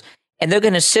 years, and they're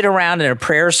going to sit around in a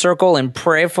prayer circle and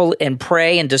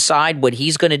pray and decide what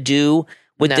he's going to do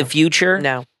with the future?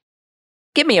 No.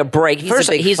 Give me a break.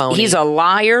 He's a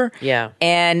liar. Yeah.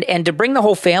 And to bring the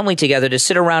whole family together to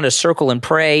sit around a circle and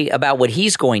pray about what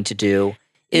he's going to do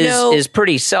is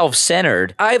pretty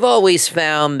self-centered. I've always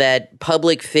found that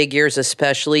public figures,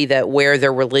 especially that wear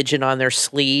their religion on their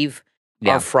sleeve,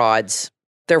 are frauds.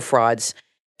 They're frauds.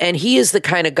 And he is the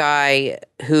kind of guy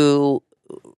who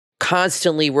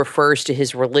constantly refers to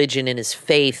his religion and his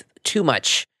faith too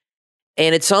much.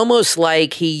 And it's almost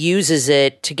like he uses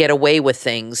it to get away with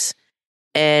things.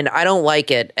 And I don't like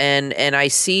it. And I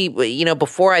see,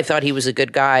 before I thought he was a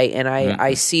good guy, and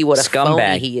I see what a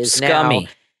phony he is now.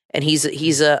 And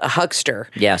he's a huckster.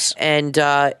 Yes. And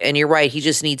you're right, he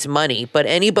just needs money. But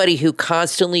anybody who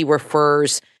constantly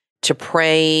refers to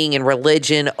praying and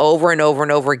religion over and over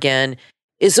and over again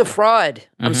is a fraud.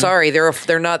 I'm sorry,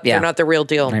 they're not the real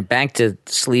deal. All right, back to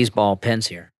sleazeball Pence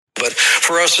here. But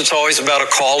for us, it's always about a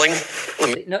calling.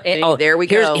 There we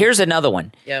go. Here's another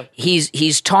one. Yep.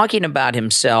 He's talking about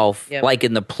himself like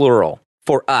in the plural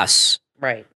for us,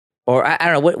 right? Or I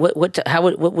don't know how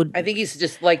would I think he's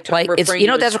just like referring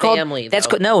to his family. That's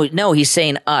no. He's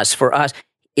saying us for us.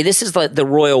 This is like the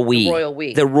royal we.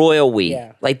 The royal we.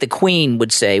 Yeah. Like the Queen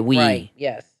would say we. Right.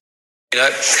 Yes.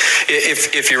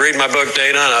 If you read my book,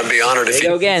 Dana, and I'd be honored if you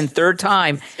go again. Third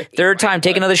time.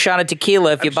 Take another shot at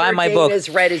tequila if you buy my book. Dana's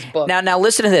read his book. Now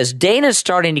listen to this. Dana's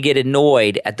starting to get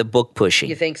annoyed at the book pushing.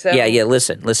 You think so? Yeah.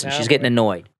 Listen. She's getting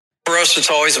annoyed. For us, it's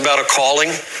always about a calling.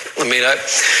 I mean,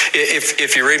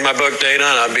 if you read my book, Dana,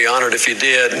 and I'd be honored if you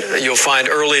did, you'll find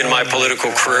early in my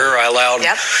political career, I allowed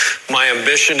my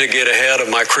ambition to get ahead of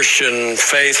my Christian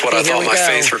faith, what I thought my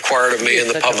faith required of me in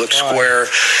the public square.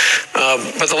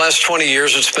 But the last 20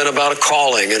 years, it's been about a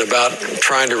calling and about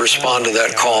trying to respond to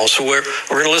that call. So we're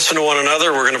going to listen to one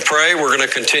another. We're going to pray. We're going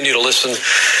to continue to listen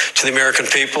to the American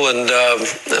people. And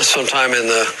sometime in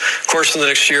the course of the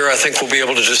next year, I think we'll be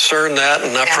able to discern that.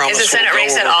 And I promise. Is the Senate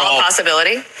race at all a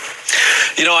possibility?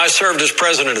 I served as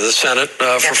president of the Senate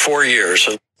for 4 years.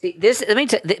 See,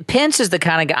 Pence is the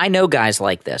kind of guy. I know guys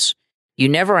like this. You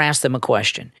never ask them a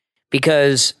question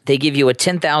because they give you a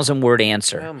 10,000-word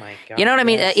answer. Oh my God! You know what I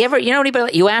mean?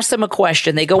 You ask them a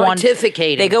question, they go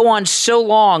pontificating. They go on so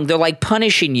long. They're like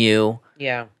punishing you.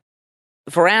 Yeah.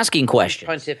 For asking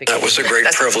questions. That was a great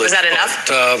privilege. Was that enough?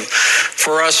 But,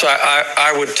 for us,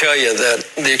 I would tell you that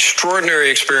the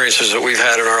extraordinary experiences that we've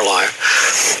had in our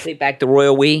life. Back to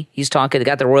royal we. He's talking. They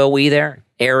got the royal we there.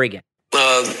 Arrogant.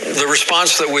 the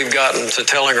response that we've gotten to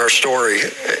telling our story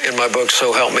in my book,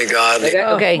 So Help Me God.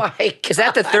 Okay. Is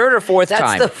that the third or fourth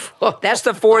time? That's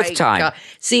the fourth time. God.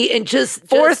 See, and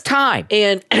fourth time.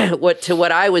 And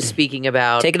what I was speaking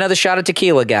about. Take another shot of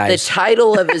tequila, guys. The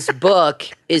title of his book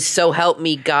is So Help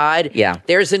Me God. Yeah.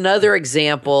 There's another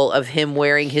example of him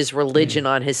wearing his religion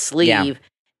on his sleeve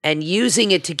and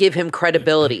using it to give him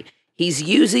credibility. He's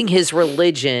using his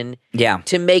religion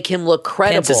to make him look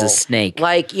credible. Pence is a snake.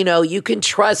 Like, you can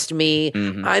trust me.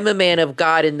 I'm a man of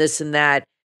God and this and that.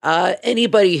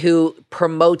 Anybody who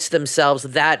promotes themselves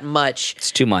that much,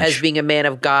 it's too much, as being a man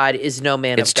of God is no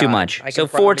man of God. It's too much. So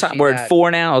four times. We're at four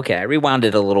now. Okay, I rewound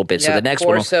it a little bit. So the next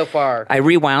one so far. I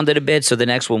rewound it a bit. So the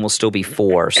next one will still be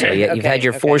four. So you've had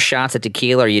your 4 shots of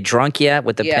tequila. Are you drunk yet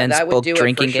with the Pence book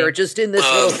drinking game? Sure. Just in this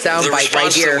little soundbite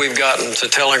right here. The response that we've gotten to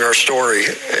telling our story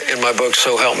in my book,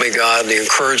 So Help Me God, the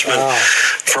encouragement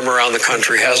from around the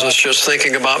country has us just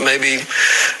thinking about maybe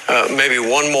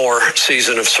one more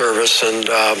season of service. And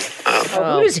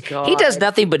he does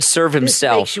nothing but serve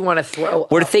himself. Makes you want to throw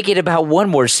We're thinking about one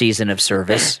more season of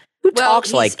service. Who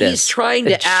talks like this? He's trying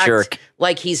to act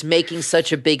like he's making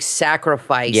such a big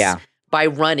sacrifice by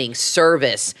running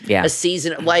service. A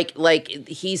season like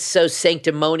he's so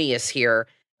sanctimonious here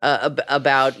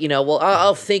about,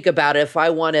 I'll think about it if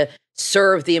I want to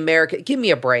serve the American. Give me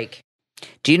a break.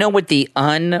 Do you know what the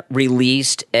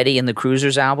unreleased Eddie and the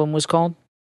Cruisers album was called?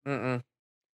 Mm-mm.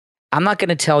 I'm not going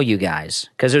to tell you guys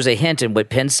because there's a hint in what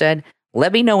Penn said.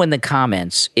 Let me know in the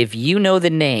comments if you know the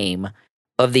name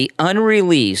of the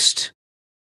unreleased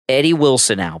Eddie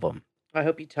Wilson album. I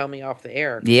hope you tell me off the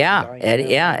air.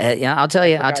 Yeah, I'll tell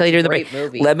you. I'll tell you during the break.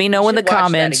 Movie. Let me know in the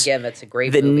comments. That again. That's a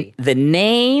great movie. The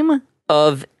name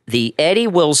of the Eddie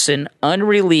Wilson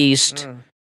unreleased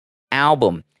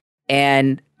album.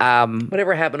 And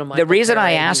whatever happened to Michael the reason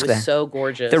Perry, I asked that, so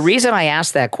gorgeous. The reason I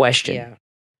asked that question,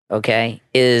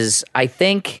 is I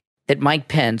think that Mike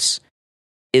Pence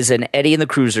is an Eddie and the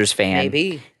Cruisers fan,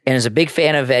 maybe, and is a big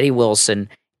fan of Eddie Wilson,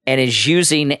 and is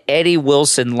using Eddie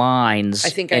Wilson lines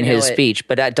in his speech.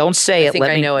 But don't say it.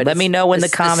 Let me know in the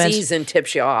comments. The season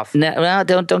tips you off. No,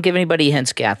 don't give anybody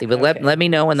hints, Kathy. But let me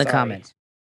know in the comments.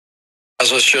 I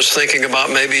was just thinking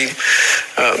about maybe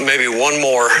one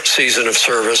more season of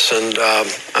service, and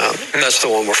that's the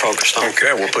one we're focused on.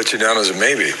 Okay, we'll put you down as a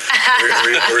maybe.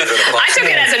 I took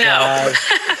it as a no.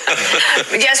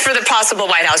 Yes, for the possible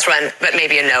White House run, but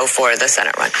maybe a no for the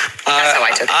Senate run. That's how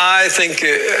I took it. I think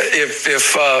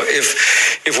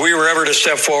if we were ever to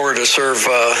step forward to serve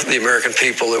the American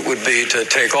people, it would be to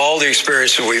take all the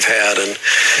experience that we've had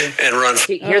and run.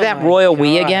 Hear that royal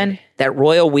we again? That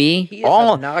royal we? He is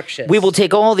obnoxious. We will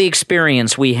take all the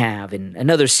experience we have in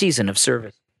another season of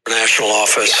service. National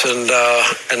office,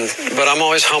 but I'm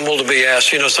always humbled to be asked.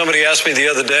 Somebody asked me the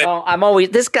other day. Oh,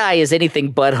 this guy is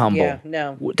anything but humble. Yeah,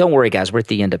 no. Don't worry, guys. We're at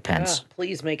the end of Pence.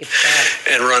 Please make it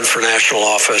stop. And run for national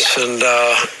office,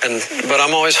 but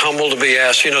I'm always humbled to be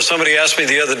asked. Somebody asked me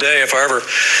the other day if I ever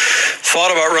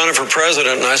thought about running for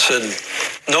president, and I said,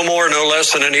 no more, no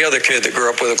less than any other kid that grew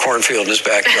up with a cornfield in his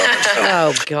backyard. So.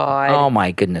 Oh God! Oh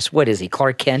my goodness! What is he,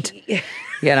 Clark Kent?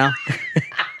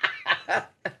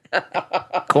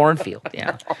 Cornfield,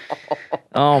 yeah.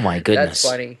 Oh my goodness.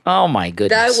 That's funny. Oh my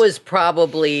goodness. That was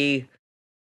probably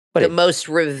the most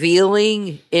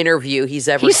revealing interview he's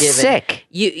ever given. He's sick.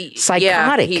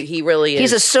 Psychotic. Yeah, he really is.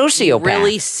 He's a sociopath. You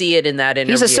really see it in that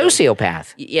interview. He's a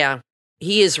sociopath. Yeah.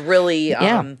 He is really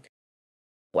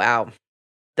wow.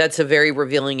 That's a very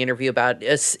revealing interview about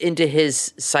us into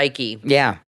his psyche.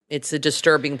 Yeah. It's a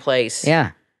disturbing place.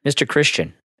 Yeah. Mr.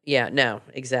 Christian. Yeah, no,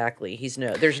 exactly.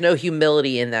 There's no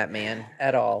humility in that man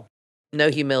at all.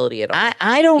 No humility at all.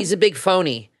 I don't. He's a big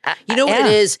phony. You know what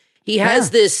it is? He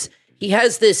has this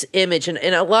image, and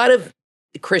a lot of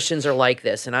Christians are like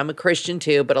this, and I'm a Christian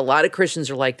too, but a lot of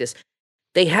Christians are like this.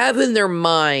 They have in their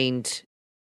mind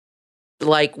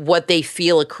like what they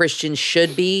feel a Christian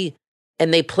should be,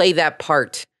 and they play that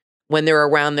part when they're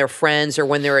around their friends or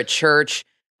when they're at church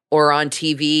or on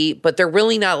TV, but they're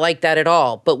really not like that at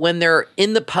all. But when they're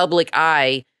in the public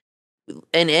eye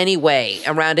in any way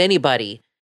around anybody,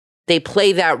 they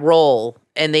play that role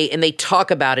and they talk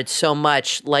about it so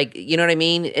much, like, you know what I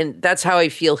mean? And that's how I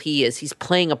feel he is. He's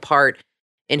playing a part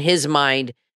in his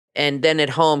mind, and then at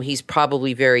home he's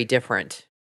probably very different,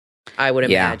 I would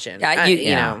imagine.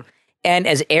 You know. And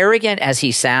as arrogant as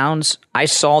he sounds, I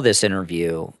saw this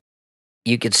interview.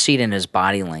 You could see it in his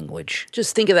body language.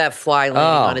 Just think of that fly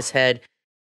landing on his head,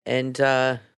 and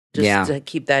just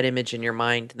keep that image in your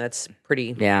mind. That's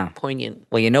pretty poignant.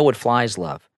 Well, you know what flies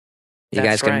love. You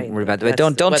guys can read about that. But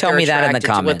don't tell me that in the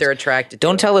comments. What they're attracted to.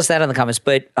 Don't tell us that in the comments.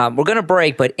 But we're going to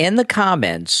break. But in the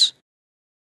comments,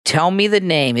 Tell me the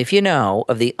name, if you know,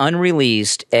 of the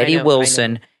unreleased Eddie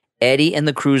Wilson, Eddie and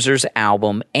the Cruisers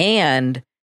album. And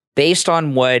based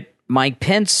on what Mike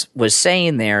Pence was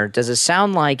saying there, does it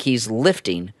sound like he's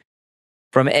lifting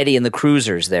from Eddie and the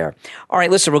Cruisers there? All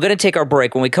right, listen, we're going to take our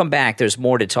break. When we come back, there's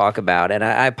more to talk about. And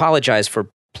I apologize for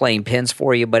playing Pence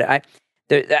for you, but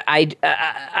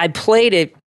I played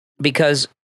it because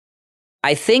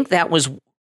I think that was...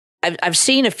 I've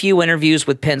seen a few interviews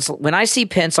with Pence. When I see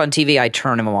Pence on TV, I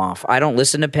turn him off. I don't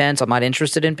listen to Pence. I'm not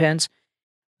interested in Pence.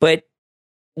 But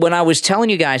when I was telling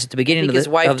you guys at the beginning of his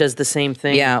wife does the same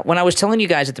thing. Yeah, when I was telling you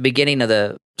guys at the beginning of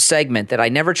the segment that I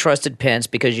never trusted Pence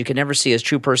because you can never see his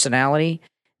true personality,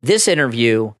 this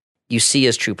interview, you see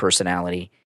his true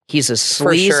personality. He's a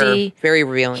sleazy, for sure. Very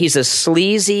revealing. He's a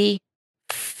sleazy,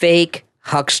 fake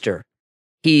huckster.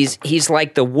 He's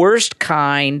like the worst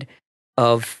kind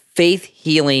of faith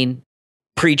healing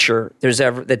preacher that's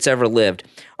ever lived.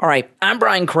 All right, I'm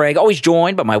Brian Craig, always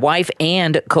joined by my wife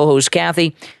and co-host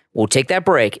Kathy. We'll take that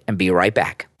break and be right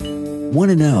back. Want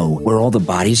to know where all the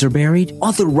bodies are buried?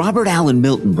 Author Robert Allen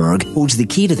Miltenberg holds the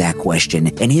key to that question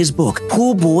in his book,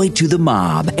 Pool Boy to the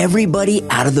Mob, Everybody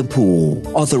Out of the Pool.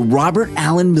 Author Robert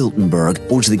Allen Miltenberg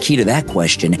holds the key to that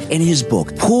question in his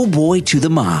book, Pool Boy to the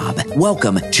Mob.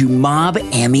 Welcome to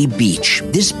Mob-Ammy Beach.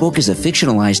 This book is a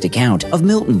fictionalized account of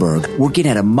Miltenberg working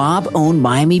at a mob-owned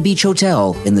Miami Beach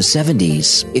hotel in the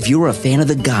 70s. If you're a fan of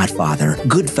The Godfather,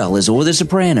 Goodfellas, or The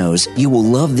Sopranos, you will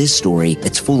love this story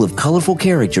that's full of colorful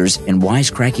characters and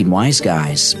wisecracking wise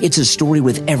guys. It's a story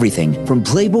with everything from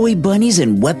Playboy bunnies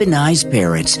and weaponized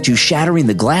parrots to shattering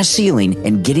the glass ceiling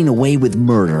and getting away with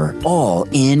murder, all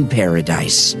in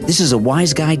paradise. This is a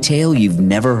wise guy tale you've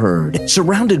never heard.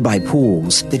 Surrounded by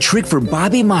pools, the trick for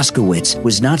Bobby Moskowitz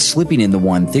was not slipping in the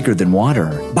one thicker than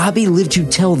water. Bobby lived to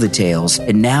tell the tales,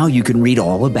 and now you can read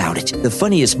all about it. The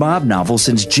funniest mob novel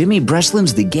since Jimmy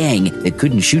Breslin's The Gang That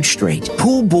Couldn't Shoot Straight.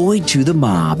 Pool Boy to the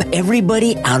Mob,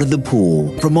 Everybody Out of the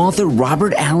Pool. From author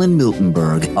Robert Allen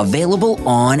Miltenberg, available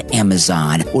on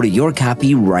Amazon. Order your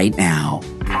copy right now.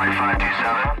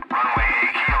 5527, runway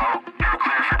 8 kilo, you're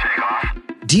clear for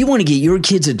takeoff. Do you want to get your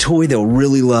kids a toy they'll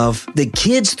really love? The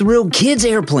Kids Thrill Kids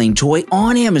Airplane toy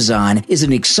on Amazon is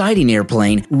an exciting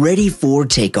airplane ready for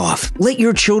takeoff. Let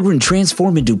your children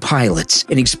transform into pilots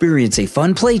and experience a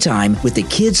fun playtime with the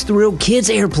Kids Thrill Kids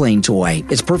Airplane toy.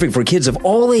 It's perfect for kids of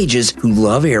all ages who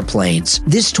love airplanes.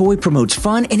 This toy promotes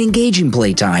fun and engaging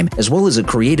playtime as well as a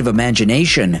creative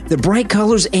imagination. The bright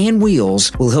colors and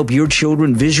wheels will help your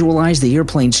children visualize the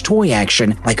airplane's toy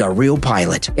action like a real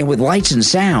pilot. And with lights and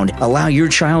sound, allow your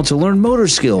child to learn motor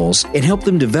skills and help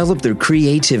them develop their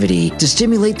creativity to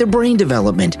stimulate their brain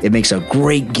development. It makes a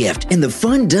great gift, and the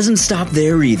fun doesn't stop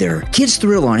there either. Kids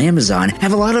Thrill on Amazon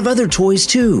have a lot of other toys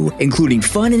too, including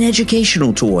fun and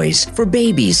educational toys for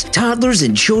babies, toddlers,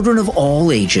 and children of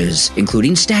all ages,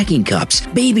 including stacking cups,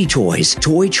 baby toys,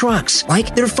 toy trucks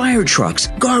like their fire trucks,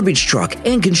 garbage truck,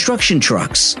 and construction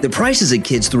trucks. The prices at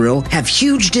Kids Thrill have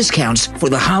huge discounts for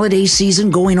the holiday season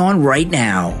going on right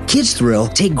now. Kids Thrill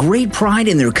take great pride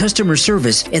in their customer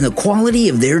service and the quality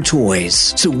of their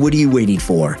toys. So what are you waiting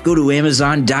for? Go to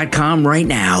Amazon.com right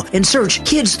now and search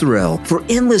Kids Thrill for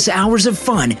endless hours of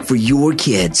fun for your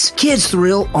kids. Kids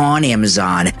Thrill on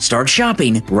Amazon. Start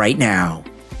shopping right now.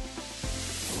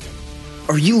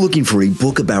 Are you looking for a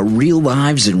book about real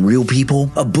lives and real people?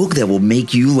 A book that will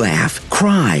make you laugh,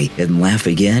 cry, and laugh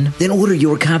again? Then order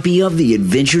your copy of The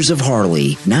Adventures of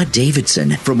Harley, Not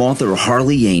Davidson, from author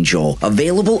Harley Angel,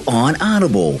 available on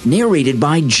Audible, narrated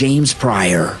by James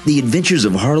Pryor. The Adventures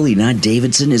of Harley, Not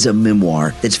Davidson is a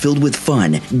memoir that's filled with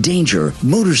fun, danger,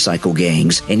 motorcycle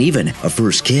gangs, and even a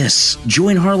first kiss.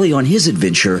 Join Harley on his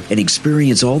adventure and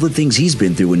experience all the things he's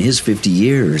been through in his 50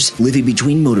 years, living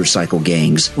between motorcycle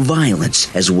gangs, violence,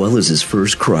 as well as his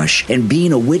first crush, and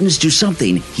being a witness to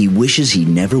something he wishes he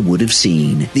never would have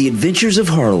seen. The Adventures of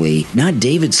Harley, Not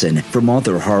Davidson, from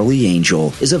author Harley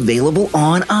Angel, is available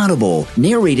on Audible,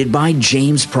 narrated by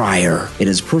James Pryor. It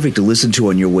is perfect to listen to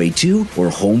on your way to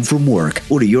or home from work.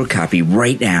 Order your copy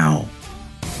right now.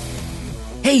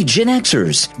 Hey, Gen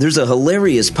Xers, there's a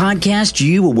hilarious podcast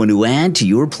you will want to add to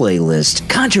your playlist.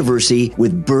 Controversy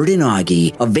with Bert and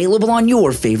Augie, available on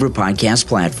your favorite podcast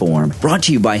platform. Brought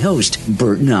to you by host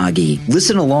Bert and Augie.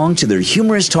 Listen along to their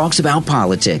humorous talks about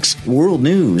politics, world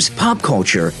news, pop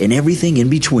culture, and everything in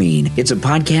between. It's a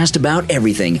podcast about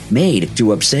everything made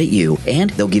to upset you, and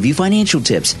they'll give you financial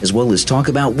tips as well as talk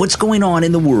about what's going on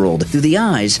in the world through the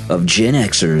eyes of Gen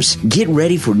Xers. Get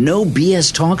ready for no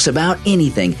BS talks about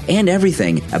anything and everything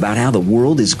everything about how the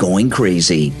world is going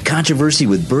crazy. Controversy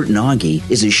with Bert and Augie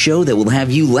is a show that will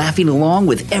have you laughing along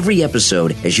with every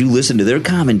episode as you listen to their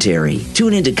commentary.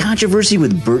 Tune into Controversy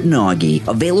with Bert and Augie,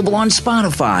 available on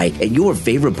Spotify and your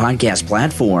favorite podcast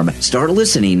platform. Start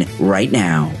listening right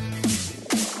now.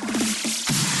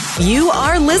 You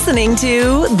are listening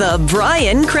to the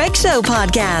Brian Craig Show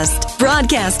podcast,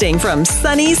 broadcasting from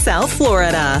sunny South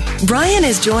Florida. Brian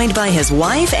is joined by his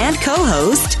wife and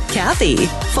co-host, Kathy.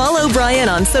 Follow Brian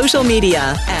on social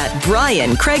media at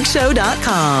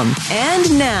briancraigshow.com.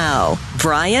 And now,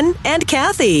 Brian and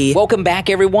Kathy. Welcome back,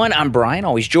 everyone. I'm Brian,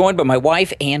 always joined by my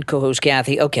wife and co-host,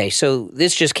 Kathy. Okay, so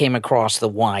this just came across the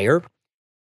wire.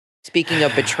 Speaking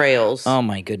of betrayals. Oh,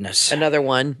 my goodness. Another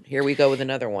one. Here we go with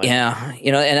another one. Yeah.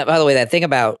 You know, and by the way, that thing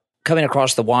about coming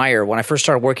across the wire, when I first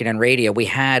started working on radio, we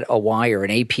had a wire,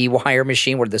 an AP wire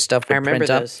machine where the stuff would print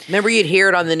up. Remember you'd hear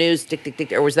it on the news, tick, tick,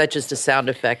 tick, or was that just a sound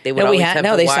effect? They would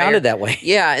they sounded that way.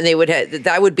 Yeah, and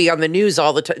that would be on the news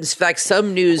all the time. In fact,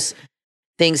 some news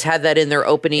things had that in their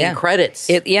opening credits.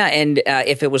 And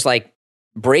if it was like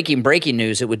breaking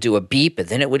news, it would do a beep, and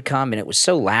then it would come, and it was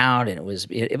so loud, and it was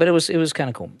kind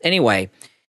of cool. Anyway,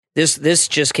 this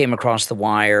just came across the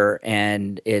wire,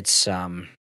 and it's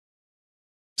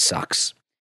sucks.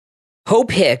 Hope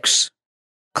Hicks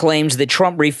claims that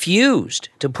Trump refused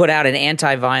to put out an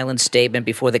anti-violence statement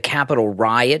before the Capitol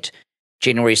riot.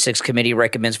 January 6th committee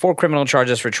recommends 4 criminal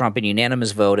charges for Trump in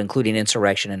unanimous vote, including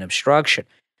insurrection and obstruction.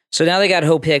 So now they got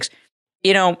Hope Hicks.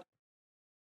 You know,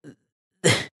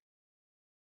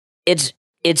 it's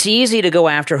easy to go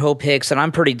after Hope Hicks, and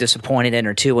I'm pretty disappointed in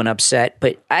her too and upset,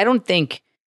 but I don't think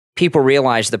people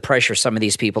realize the pressure some of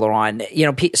these people are on. You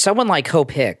know, someone like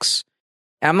Hope Hicks,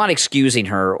 and I'm not excusing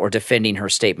her or defending her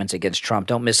statements against Trump,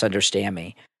 don't misunderstand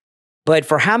me, but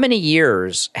for how many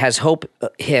years has Hope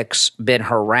Hicks been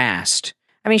harassed?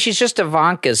 I mean, she's just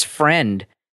Ivanka's friend,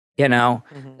 you know,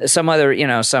 some other, you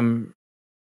know, some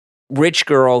rich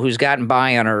girl who's gotten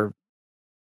by on her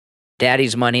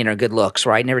daddy's money and her good looks,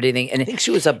 right? And everything. And I think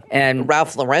she was a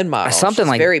Ralph Lauren model. Something She's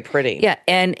like very pretty. Yeah.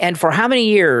 And for how many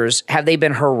years have they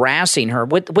been harassing her?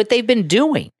 What they've been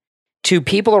doing to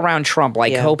people around Trump,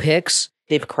 like Hope Hicks,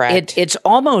 they've cracked. It's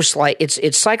almost like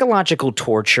it's psychological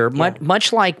torture,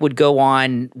 much like would go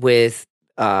on with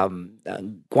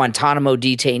Guantanamo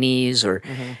detainees or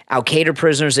Al Qaeda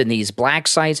prisoners in these black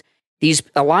sites.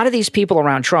 A lot of these people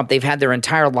around Trump, they've had their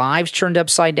entire lives turned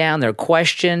upside down. They're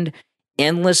questioned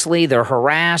endlessly. They're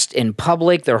harassed in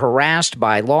public. They're harassed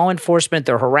by law enforcement.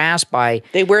 They're harassed by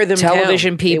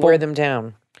television people. They wear them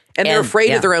down. And they're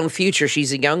afraid of their own future.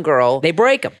 She's a young girl. They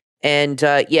break them. And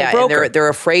they're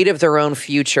afraid of their own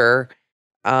future.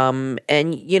 And,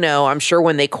 you know, I'm sure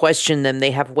when they question them,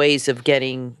 they have ways of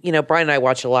getting, you know, Brian and I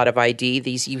watch a lot of ID,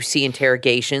 these UC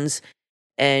interrogations,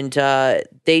 and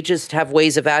they just have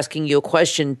ways of asking you a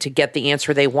question to get the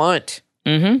answer they want.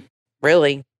 Mm-hmm.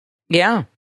 Really? Yeah.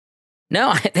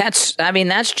 No, that's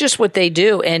just what they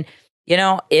do. And, you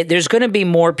know, there's going to be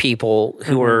more people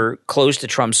who are close to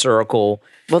Trump's circle.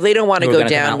 Well, they don't want to go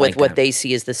down with what they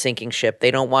see as the sinking ship. They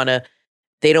don't want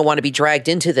to be dragged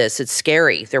into this. It's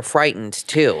scary. They're frightened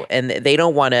too. And they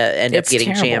don't want to end up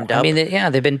getting jammed up. I mean,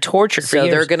 they've been tortured for years.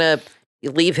 So they're going to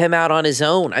leave him out on his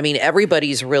own. I mean,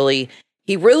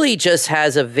 he really just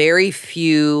has a very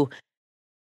few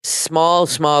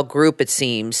small group, it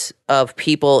seems, of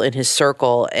people in his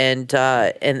circle and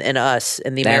us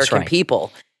and the American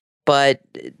people. But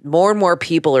more and more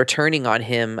people are turning on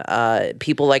him.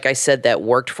 People, like I said, that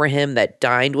worked for him, that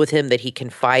dined with him, that he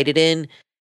confided in.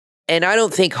 And I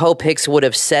don't think Hope Hicks would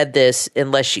have said this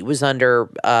unless she was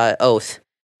under oath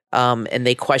and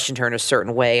they questioned her in a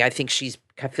certain way. I think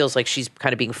feels like she's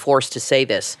kind of being forced to say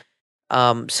this.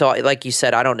 So like you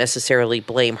said, I don't necessarily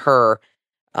blame her.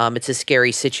 It's a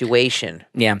scary situation.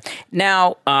 Yeah.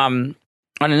 Now, on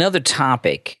another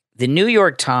topic, the New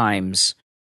York Times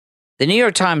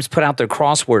put out their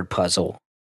crossword puzzle,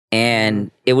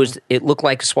 and it looked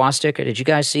like a swastika. Did you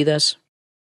guys see this?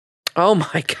 Oh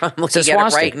my God! I'm looking at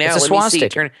it right now. It's a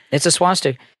swastika. It's a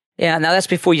swastika. Yeah. Now that's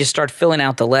before you start filling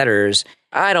out the letters.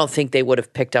 I don't think they would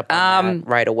have picked up on that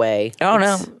right away. Oh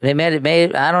no, they made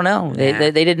it. I don't know.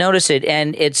 They did notice it,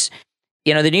 and it's,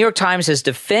 you know, the New York Times has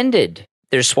defended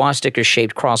their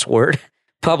swastika-shaped crossword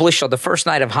published on the first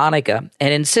night of Hanukkah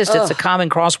and insists it's a common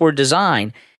crossword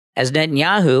design, as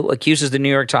Netanyahu accuses the New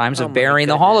York Times of burying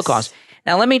the Holocaust.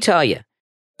 Now, let me tell you,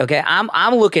 okay,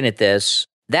 I'm looking at this.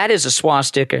 That is a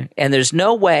swastika, and there's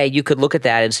no way you could look at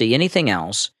that and see anything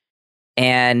else.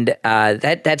 And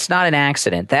that's not an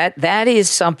accident. That is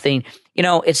something, you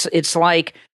know, it's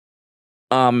like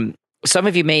some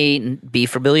of you may be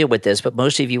familiar with this, but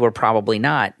most of you are probably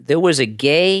not. There was a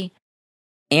gay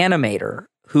animator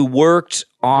who worked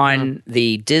on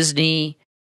the Disney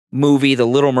movie The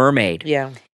Little Mermaid.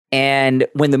 Yeah. And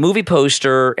when the movie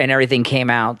poster and everything came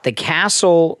out, the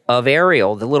castle of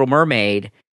Ariel, the Little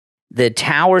Mermaid, the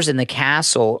towers in the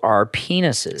castle are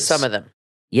penises. Some of them.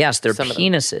 Yes, they're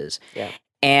penises. Yeah.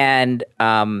 And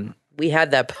we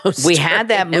had that poster. We had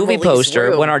that movie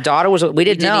poster when our daughter was. We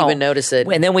didn't know. Even notice it.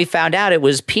 And then we found out it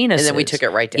was penises. And then we took it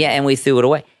right down. Yeah, and we threw it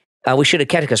away. We should have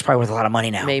kept it because it's probably worth a lot of money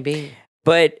now. Maybe.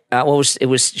 But it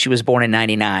was. She was born in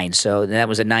 '99, so that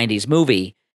was a '90s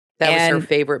movie. That was her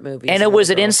favorite movie. And it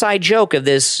was an inside joke of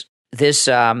this gay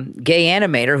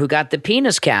animator who got the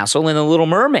penis castle in The Little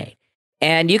Mermaid.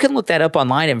 And you can look that up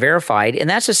online and verify it. And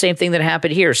that's the same thing that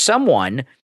happened here. Someone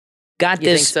got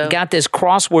this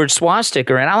crossword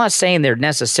swastika, and I'm not saying they're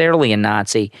necessarily a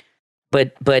Nazi,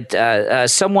 but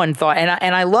someone thought,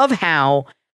 and I love how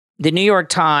the New York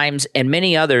Times and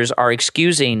many others are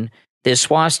excusing this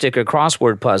swastika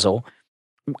crossword puzzle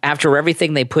after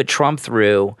everything they put Trump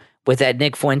through with that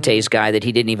Nick Fuentes guy that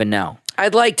he didn't even know.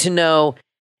 I'd like to know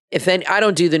if any, I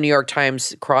don't do the New York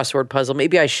Times crossword puzzle.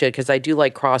 Maybe I should because I do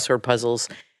like crossword puzzles.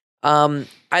 I'd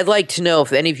like to know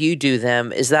if any of you do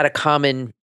them. Is that a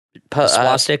common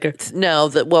swastika? No,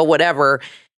 whatever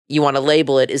you want to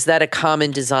label it. Is that a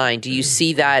common design? Do you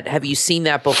see that? Have you seen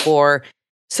that before?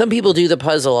 Some people do the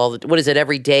puzzle. What is it?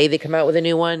 Every day they come out with a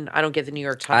new one. I don't get the New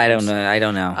York Times. I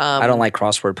don't know. I don't like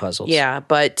crossword puzzles. Yeah,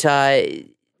 but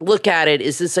look at it.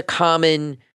 Is this a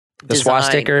common design?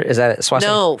 Swastika? Is that a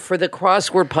swastika? No, for the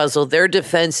crossword puzzle, their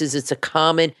defense is it's a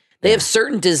common. They have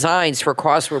certain designs for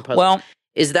crossword puzzles. Well,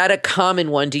 is that a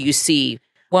common one? Do you see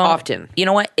often? You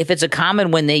know what? If it's a common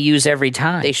one they use every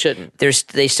time, they shouldn't. They're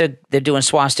doing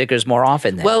swastikas more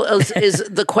often. Then. Well,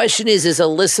 the question is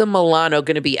Alyssa Milano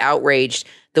going to be outraged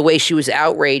the way she was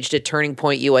outraged at Turning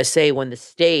Point USA when the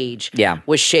stage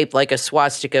was shaped like a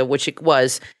swastika, which it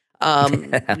was?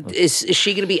 Is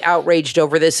she going to be outraged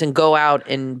over this and go out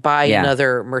and buy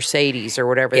another Mercedes or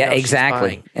whatever? Yeah,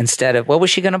 exactly. Instead of, what was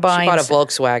she going to buy? She bought a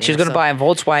Volkswagen. She was going to buy a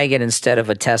Volkswagen instead of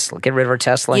a Tesla. Get rid of her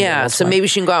Tesla. Yeah, so maybe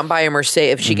she can go out and buy a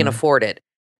Mercedes if she can afford it.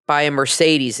 Buy a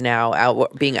Mercedes now,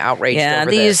 being outraged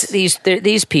over this.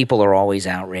 These people are always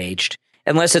outraged,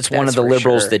 unless it's one of the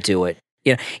liberals that do it.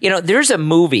 You know, there's a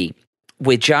movie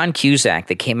with John Cusack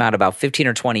that came out about 15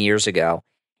 or 20 years ago.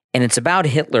 And it's about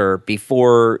Hitler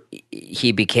before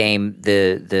he became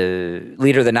the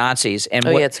leader of the Nazis. And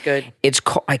it's good. It's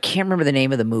called, I can't remember the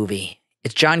name of the movie.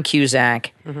 It's John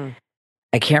Cusack. Mm-hmm.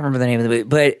 I can't remember the name of the movie,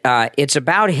 but it's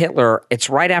about Hitler. It's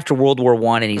right after World War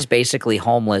I, and he's basically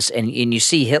homeless. And you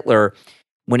see Hitler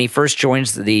when he first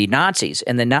joins the Nazis.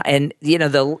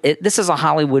 This is a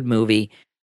Hollywood movie.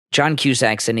 John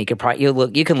Cusack's in. You can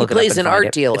look it up. He plays an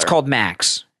art dealer. It's called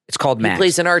Max. It's called Max. He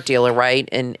plays an art dealer, right?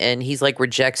 And he's like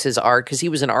rejects his art because he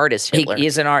was an artist. Hitler. He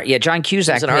is an art. Yeah, John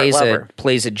Cusack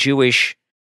plays a Jewish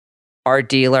art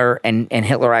dealer, and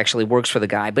Hitler actually works for the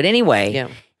guy. But anyway,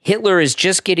 Hitler is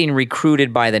just getting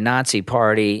recruited by the Nazi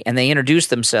Party, and they introduce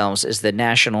themselves as the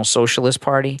National Socialist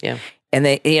Party. Yeah, and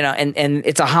they, and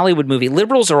it's a Hollywood movie.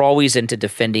 Liberals are always into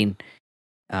defending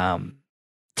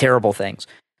terrible things.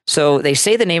 So they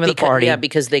say the name of the party. Yeah,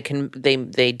 because they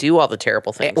do all the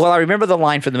terrible things. Well, I remember the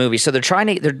line from the movie. So they're trying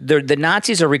to the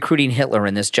Nazis are recruiting Hitler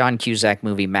in this John Cusack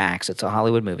movie, Max. It's a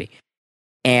Hollywood movie.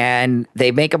 And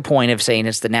they make a point of saying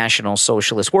it's the National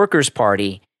Socialist Workers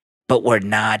Party, but we're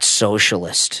not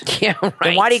socialist. Yeah, right.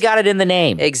 And why do you got it in the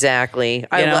name? Exactly.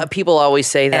 People always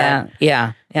say that.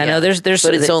 Yeah. No, there's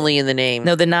but it's only in the name.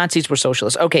 No, the Nazis were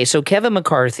socialists. Okay, so Kevin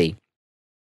McCarthy.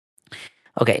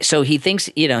 Okay, so he thinks,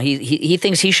 he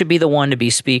thinks he should be the one to be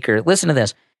speaker. Listen to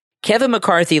this. Kevin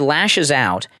McCarthy lashes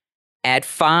out at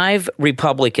 5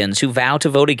 Republicans who vow to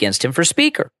vote against him for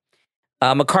speaker.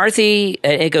 McCarthy,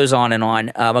 it goes on and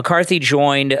on. McCarthy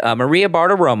joined Maria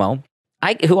Bartiromo,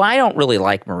 who I don't really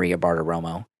like Maria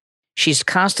Bartiromo. She's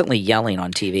constantly yelling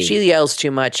on TV. She yells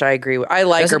too much. I agree. I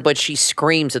like her, but she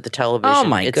screams at the television. Oh,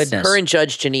 my goodness. Her and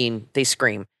Judge Jeanine, they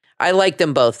scream. I like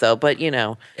them both, though, but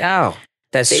Oh.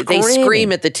 They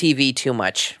scream at the TV too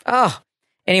much. Oh.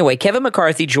 Anyway, Kevin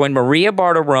McCarthy joined Maria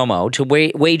Bartiromo to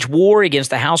wage war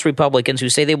against the House Republicans who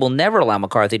say they will never allow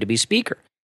McCarthy to be speaker.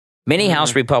 Many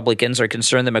House Republicans are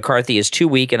concerned that McCarthy is too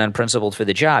weak and unprincipled for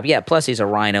the job. Yeah, plus he's a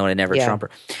rhino and a never-Trumper.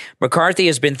 McCarthy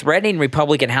has been threatening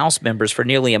Republican House members for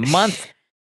nearly a month.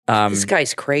 This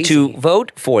guy's crazy. To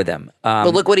vote for them.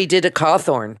 But look what he did to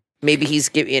Cawthorn. Maybe he's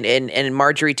giving, and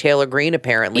Marjorie Taylor Greene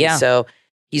apparently. Yeah. So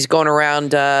he's going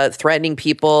around threatening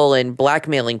people and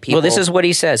blackmailing people. Well, this is what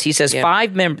he says. He says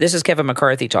 5 members, this is Kevin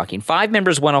McCarthy talking, 5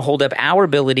 members want to hold up our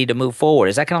ability to move forward.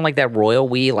 Is that kind of like that royal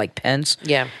we, like Pence?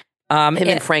 Yeah. Him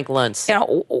and Frank Luntz. You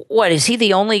know, what, is he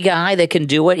the only guy that can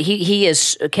do it? He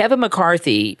is. Kevin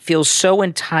McCarthy feels so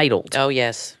entitled. Oh,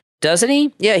 yes. Doesn't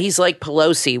he? Yeah, he's like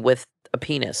Pelosi with a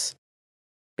penis,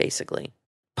 basically.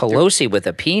 Pelosi with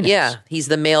a penis? Yeah, he's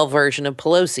the male version of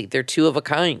Pelosi. They're two of a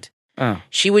kind.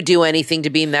 She would do anything to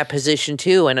be in that position,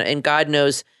 too. And God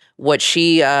knows what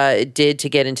she did to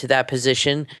get into that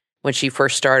position when she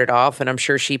first started off. And I'm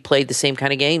sure she played the same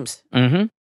kind of games. Mm-hmm.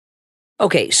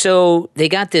 Okay, so they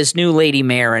got this new lady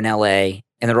mayor in L.A.,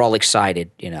 and they're all excited,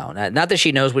 you know. Not that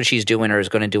she knows what she's doing or is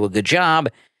going to do a good job,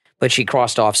 but she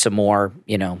crossed off some more,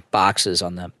 you know, boxes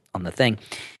on the thing.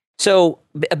 So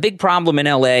a big problem in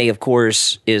L.A., of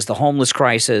course, is the homeless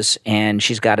crisis, and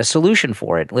she's got a solution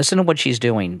for it. Listen to what she's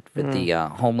doing with the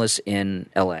homeless in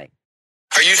L.A.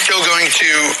 Are you still going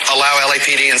to allow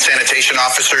LAPD and sanitation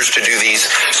officers to do these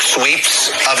sweeps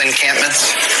of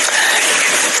encampments?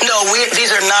 No,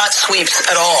 these are not sweeps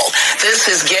at all. This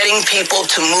is getting people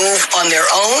to move on their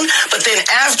own, but then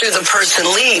after the person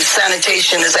leaves,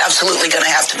 sanitation is absolutely going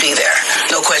to have to be there.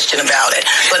 No question about it.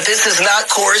 But this is not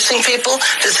coercing people.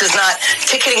 This is not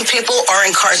ticketing people or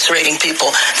incarcerating people.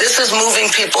 This is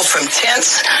moving people from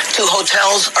tents to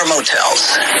hotels or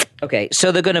motels. Okay,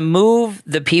 so they're going to move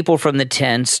the people from the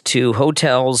tents to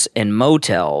hotels and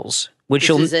motels. Which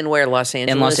is in where? Los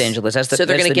Angeles? In Los Angeles. So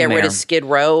they're going to get rid of Skid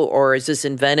Row, or is this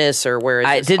in Venice, or where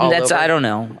is this all over? I don't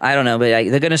know. But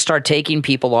they're going to start taking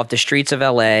people off the streets of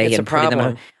L.A. It's and a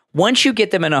problem. Once you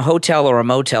get them in a hotel or a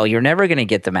motel, you're never going to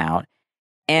get them out.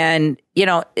 And, you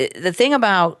know, the thing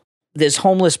about this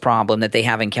homeless problem that they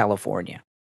have in California,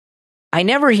 I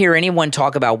never hear anyone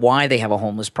talk about why they have a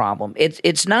homeless problem.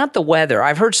 It's not the weather.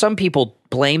 I've heard some people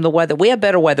blame the weather. We have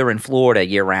better weather in Florida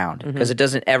year round because it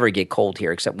doesn't ever get cold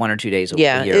here except 1 or 2 days a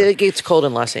year. Yeah, it gets cold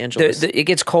in Los Angeles. It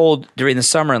gets cold during the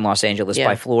summer in Los Angeles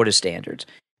by Florida standards.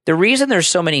 The reason there's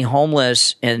so many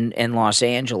homeless in Los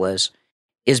Angeles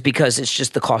is because it's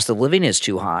just the cost of living is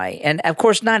too high. And, of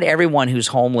course, not everyone who's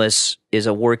homeless is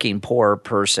a working poor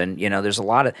person. You know, there's a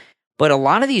lot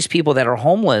of these people that are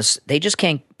homeless, they just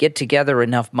can't get together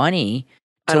enough money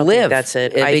to live. That's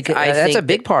it. That's a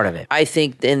big part of it. I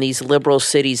think in these liberal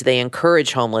cities, they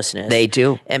encourage homelessness. They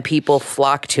do. And people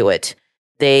flock to it.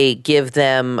 They give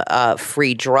them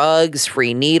free drugs,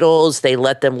 free needles. They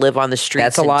let them live on the streets.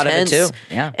 That's a lot of it, too.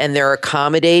 Yeah. And they're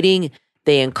accommodating.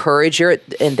 They encourage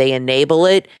it and they enable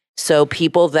it. So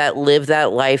people that live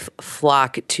that life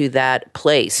flock to that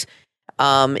place.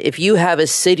 If you have a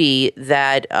city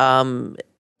that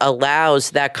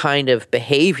allows that kind of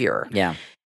behavior,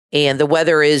 and the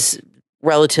weather is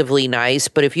relatively nice,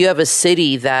 but if you have a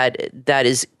city that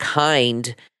is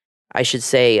kind, I should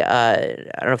say, I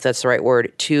don't know if that's the right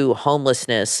word, to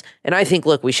homelessness, and I think,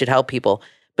 look, we should help people,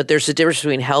 but there's a difference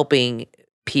between helping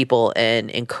people and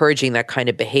encouraging that kind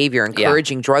of behavior,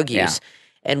 encouraging drug use.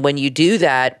 And when you do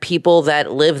that, people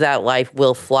that live that life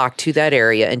will flock to that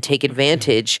area and take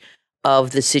advantage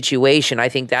of the situation. I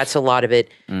think that's a lot of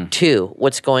it, too,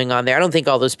 what's going on there. I don't think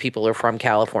all those people are from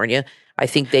California. I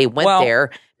think they went there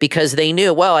because they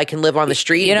knew, well, I can live on the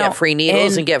street and get free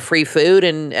needles and get free food,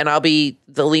 and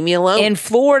they'll leave me alone. In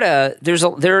Florida,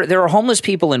 there are homeless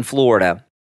people in Florida,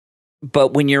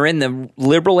 but when you're in the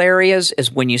liberal areas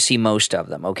is when you see most of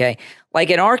them, okay? Like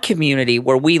in our community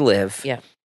where we live,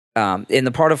 in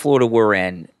the part of Florida we're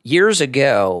in, years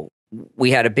ago,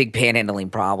 we had a big panhandling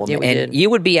problem. Yeah, and you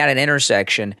would be at an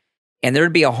intersection and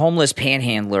there'd be a homeless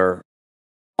panhandler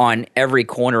on every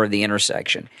corner of the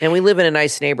intersection. And we live in a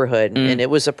nice neighborhood and it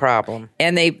was a problem.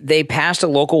 And they passed a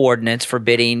local ordinance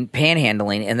forbidding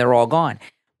panhandling and they're all gone.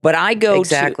 But I go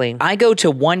to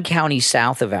one county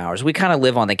south of ours. We kind of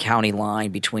live on the county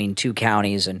line between two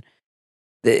counties, and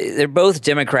they're both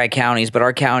Democrat counties, but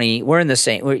our county, we're in the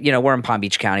same, we're in Palm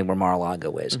Beach County where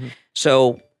Mar-a-Lago is.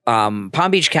 So Palm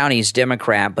Beach County is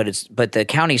Democrat, but the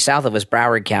county south of us,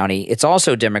 Broward County, it's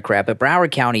also Democrat, but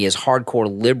Broward County is hardcore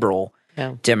liberal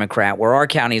Democrat, where our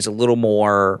county is a little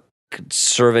more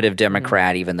conservative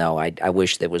Democrat, even though I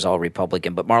wish that was all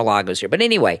Republican, but Mar-a-Lago's here. But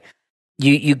anyway,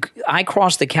 I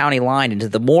cross the county line into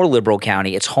the more liberal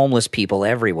county. It's homeless people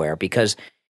everywhere because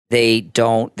they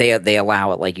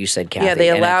allow it, like you said, Kathy. Yeah, they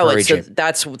allow it. So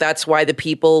that's why the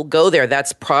people go there.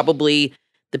 That's probably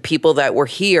the people that were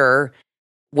here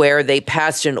where they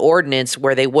passed an ordinance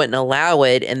where they wouldn't allow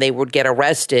it and they would get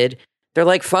arrested. They're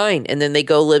like, fine. And then they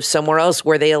go live somewhere else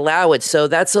where they allow it. So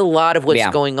that's a lot of what's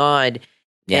going on.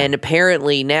 Yeah. And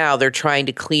apparently now they're trying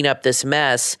to clean up this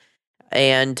mess.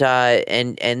 And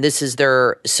this is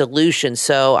their solution.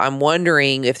 So I'm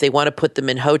wondering if they want to put them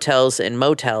in hotels and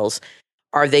motels,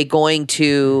 are they going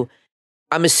to,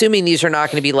 I'm assuming these are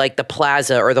not going to be like the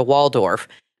Plaza or the Waldorf,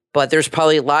 but there's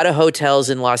probably a lot of hotels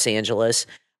in Los Angeles.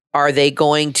 Are they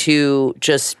going to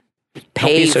just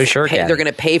pay? Don't be so sure, they're going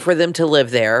to pay for them to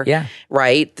live there. Yeah.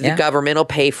 Right? The government will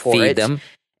pay for Feed it. them.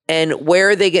 And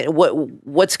where are they get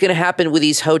what's going to happen with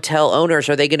these hotel owners?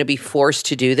 Are they going to be forced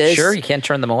to do this? Sure, you can't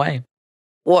turn them away.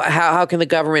 Well, how can the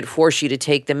government force you to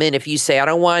take them in if you say I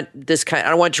don't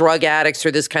want drug addicts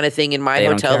or this kind of thing in my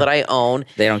hotel that I own?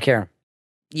 They don't care.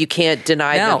 You can't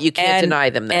deny them. You can't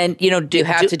deny them that. And you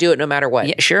have to do it no matter what.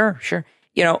 Yeah, sure.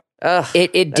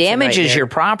 It damages your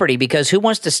property because who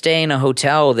wants to stay in a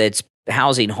hotel that's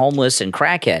housing homeless and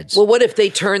crackheads? Well, what if they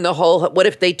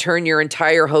turn your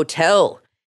entire hotel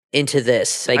into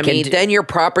this? Then your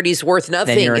property's worth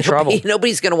nothing. Then you're in trouble.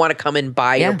 Nobody's going to want to come and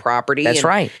buy your property. That's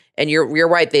right. And you're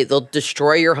right. They'll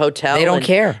destroy your hotel. They don't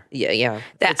care. Yeah.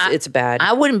 It's bad.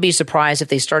 I wouldn't be surprised if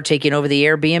they start taking over the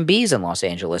Airbnbs in Los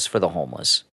Angeles for the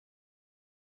homeless.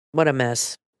 What a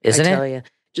mess. Isn't it? I tell you.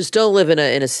 Just don't live in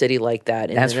a city like that.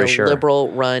 That's for sure.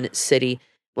 Liberal-run city.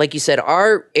 Like you said,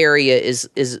 our area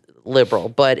is liberal,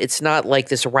 but it's not like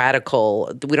this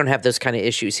radical. We don't have those kind of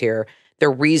issues here. They're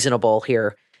reasonable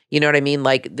here. You know what I mean?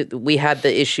 Like we had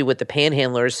the issue with the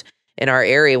panhandlers in our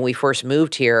area when we first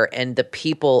moved here, and the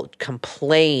people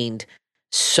complained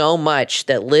so much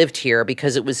that lived here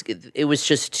because it was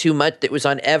just too much. It was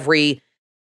on every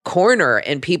corner,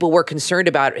 and people were concerned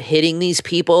about hitting these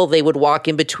people. They would walk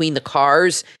in between the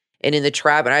cars and in the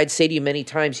trap. And I'd say to you many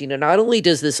times, not only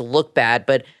does this look bad,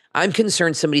 but I'm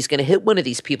concerned somebody's going to hit one of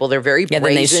these people. They're very brazen.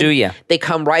 Then they sue you. They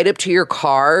come right up to your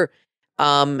car.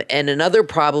 And another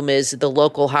problem is the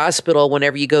local hospital,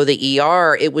 whenever you go to the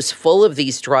ER, it was full of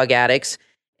these drug addicts.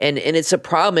 And it's a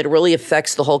problem. It really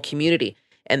affects the whole community.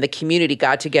 And the community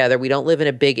got together. We don't live in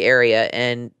a big area.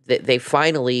 And they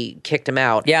finally kicked them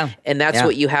out. Yeah. And that's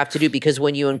what you have to do. Because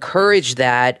when you encourage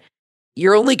that,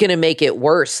 you're only going to make it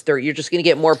worse. You're just going to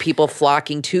get more people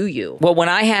flocking to you. Well, when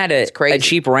I had a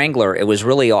Jeep Wrangler, it was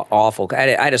really awful. I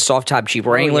had a soft-top Jeep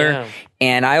Wrangler,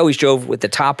 and I always drove with the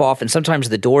top off and sometimes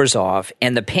the doors off,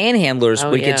 and the panhandlers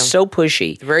would get so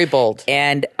pushy. Very bold.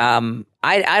 And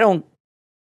I don't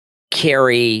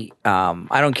carry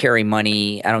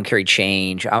money. I don't carry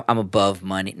change. I'm above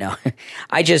money. No,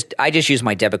 I just use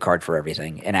my debit card for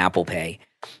everything and Apple Pay.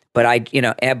 But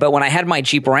but when I had my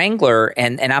Jeep Wrangler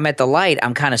and I'm at the light,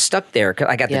 I'm kind of stuck there.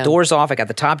 I got the doors off, I got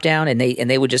the top down, and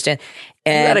they would just stand.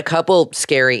 And you had a couple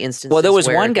scary instances. Well, there was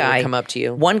where one guy come up to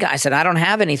you. One guy said, "I don't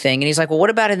have anything," and he's like, "Well, what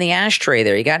about in the ashtray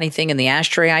there? You got anything in the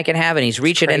ashtray I can have?" And he's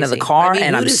reaching into the car,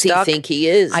 and I'm stuck. Who does he think he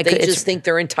is? They just think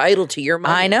they're entitled to your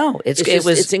money. I know. It's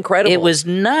incredible. It was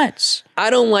nuts. I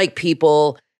don't like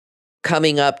people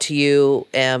coming up to you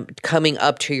and coming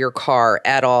up to your car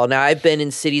at all. Now, I've been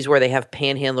in cities where they have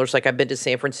panhandlers. Like I've been to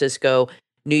San Francisco,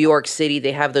 New York City.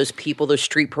 They have those people, those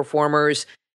street performers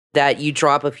that you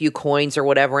drop a few coins or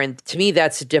whatever. And to me,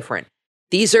 that's different.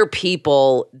 These are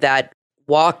people that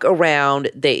walk around.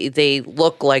 They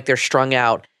look like they're strung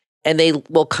out, and they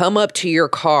will come up to your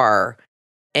car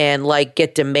and like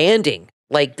get demanding.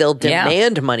 Like they'll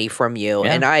demand money from you.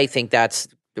 Yeah. And I think that's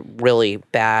really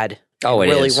bad. Oh, it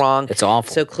really is. Wrong. It's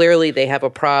awful. So clearly they have a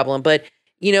problem. But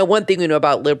one thing we know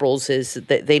about liberals is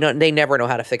that they never know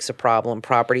how to fix a problem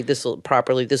properly. This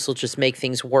will just make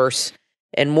things worse.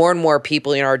 And more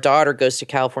people. Our daughter goes to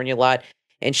California a lot,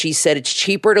 and she said it's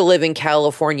cheaper to live in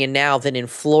California now than in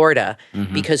Florida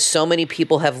because so many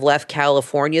people have left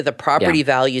California. The property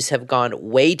values have gone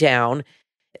way down.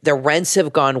 The rents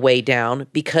have gone way down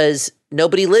because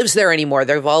nobody lives there anymore.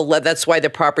 That's why the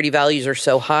property values are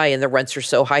so high and the rents are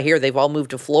so high here. They've all moved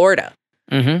to Florida.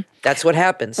 Mm-hmm. That's what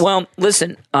happens. Well,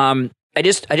 listen, I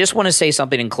just want to say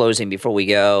something in closing before we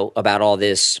go about all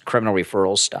this criminal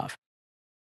referral stuff.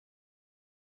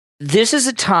 This is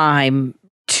a time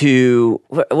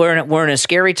we're in a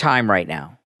scary time right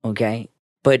now, okay?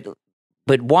 But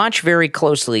watch very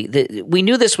closely. We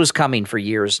knew this was coming for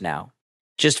years now.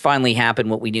 Just finally happened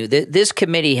what we knew. This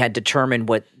committee had determined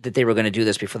that they were going to do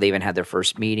this before they even had their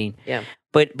first meeting. Yeah.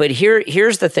 But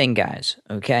here's the thing, guys,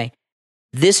 okay?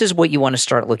 This is what you want to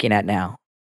start looking at now.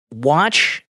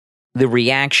 Watch the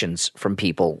reactions from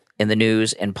people in the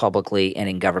news and publicly and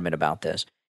in government about this.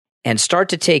 And start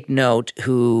to take note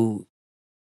who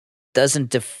doesn't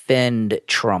defend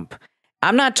Trump.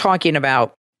 I'm not talking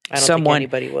about I don't someone.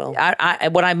 think anybody will.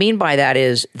 What I mean by that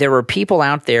is there are people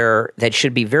out there that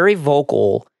should be very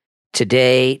vocal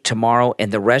today, tomorrow,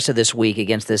 and the rest of this week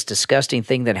against this disgusting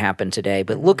thing that happened today.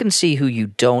 But look and see who you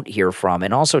don't hear from,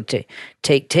 and also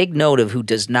take note of who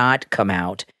does not come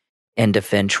out and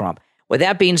defend Trump. With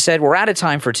that being said, we're out of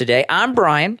time for today. I'm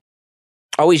Brian,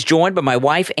 always joined by my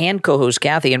wife and co-host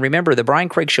Kathy. And remember, the Brian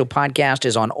Craig Show podcast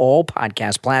is on all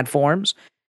podcast platforms.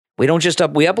 We don't just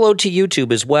we upload to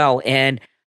YouTube as well. And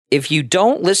if you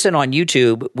don't listen on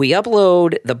YouTube, we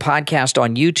upload the podcast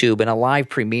on YouTube in a live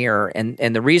premiere.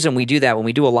 And the reason we do that, when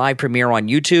we do a live premiere on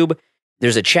YouTube,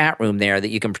 there's a chat room there that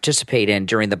you can participate in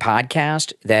during the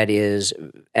podcast that is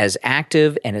as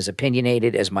active and as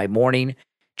opinionated as my morning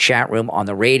chat room on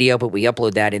the radio, but we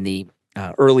upload that in the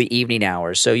early evening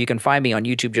hours. So you can find me on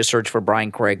YouTube. Just search for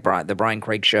Brian Craig, the Brian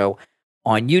Craig Show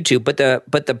on YouTube. But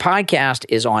the podcast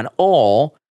is on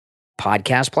all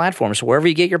podcast platforms. So wherever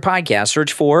you get your podcast,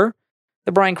 search for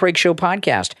the Brian Craig Show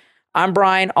podcast. I'm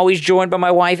Brian, always joined by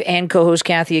my wife and co-host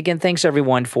Kathy. Again, thanks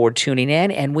everyone for tuning in,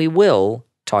 and we will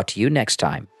talk to you next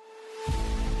time.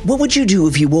 What would you do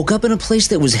if you woke up in a place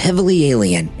that was heavily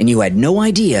alien and you had no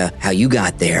idea how you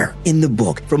got there? In the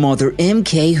book from author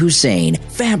M.K. Hussein,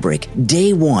 Fabric,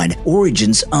 Day One,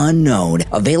 Origins Unknown,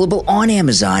 available on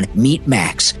Amazon, meet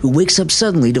Max, who wakes up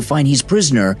suddenly to find he's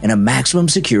prisoner in a maximum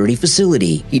security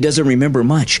facility. He doesn't remember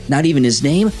much, not even his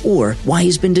name or why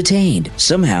he's been detained.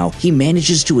 Somehow, he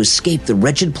manages to escape the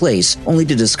wretched place only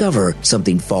to discover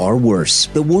something far worse.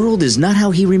 The world is not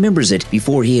how he remembers it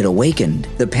before he had awakened.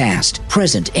 The past,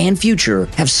 present, and future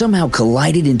have somehow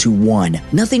collided into one.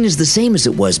 Nothing is the same as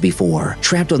it was before.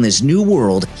 Trapped on this new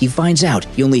world, he finds out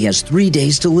he only has 3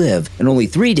 days to live and only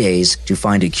 3 days to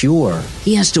find a cure.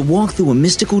 He has to walk through a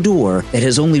mystical door that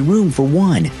has only room for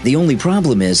one. The only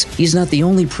problem is he's not the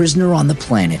only prisoner on the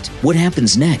planet. What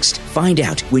happens next? Find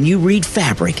out when you read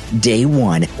Fabric, Day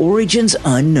One, Origins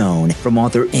Unknown from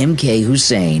author M.K.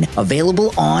 Hussein,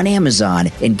 available on Amazon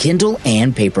in Kindle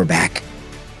and paperback.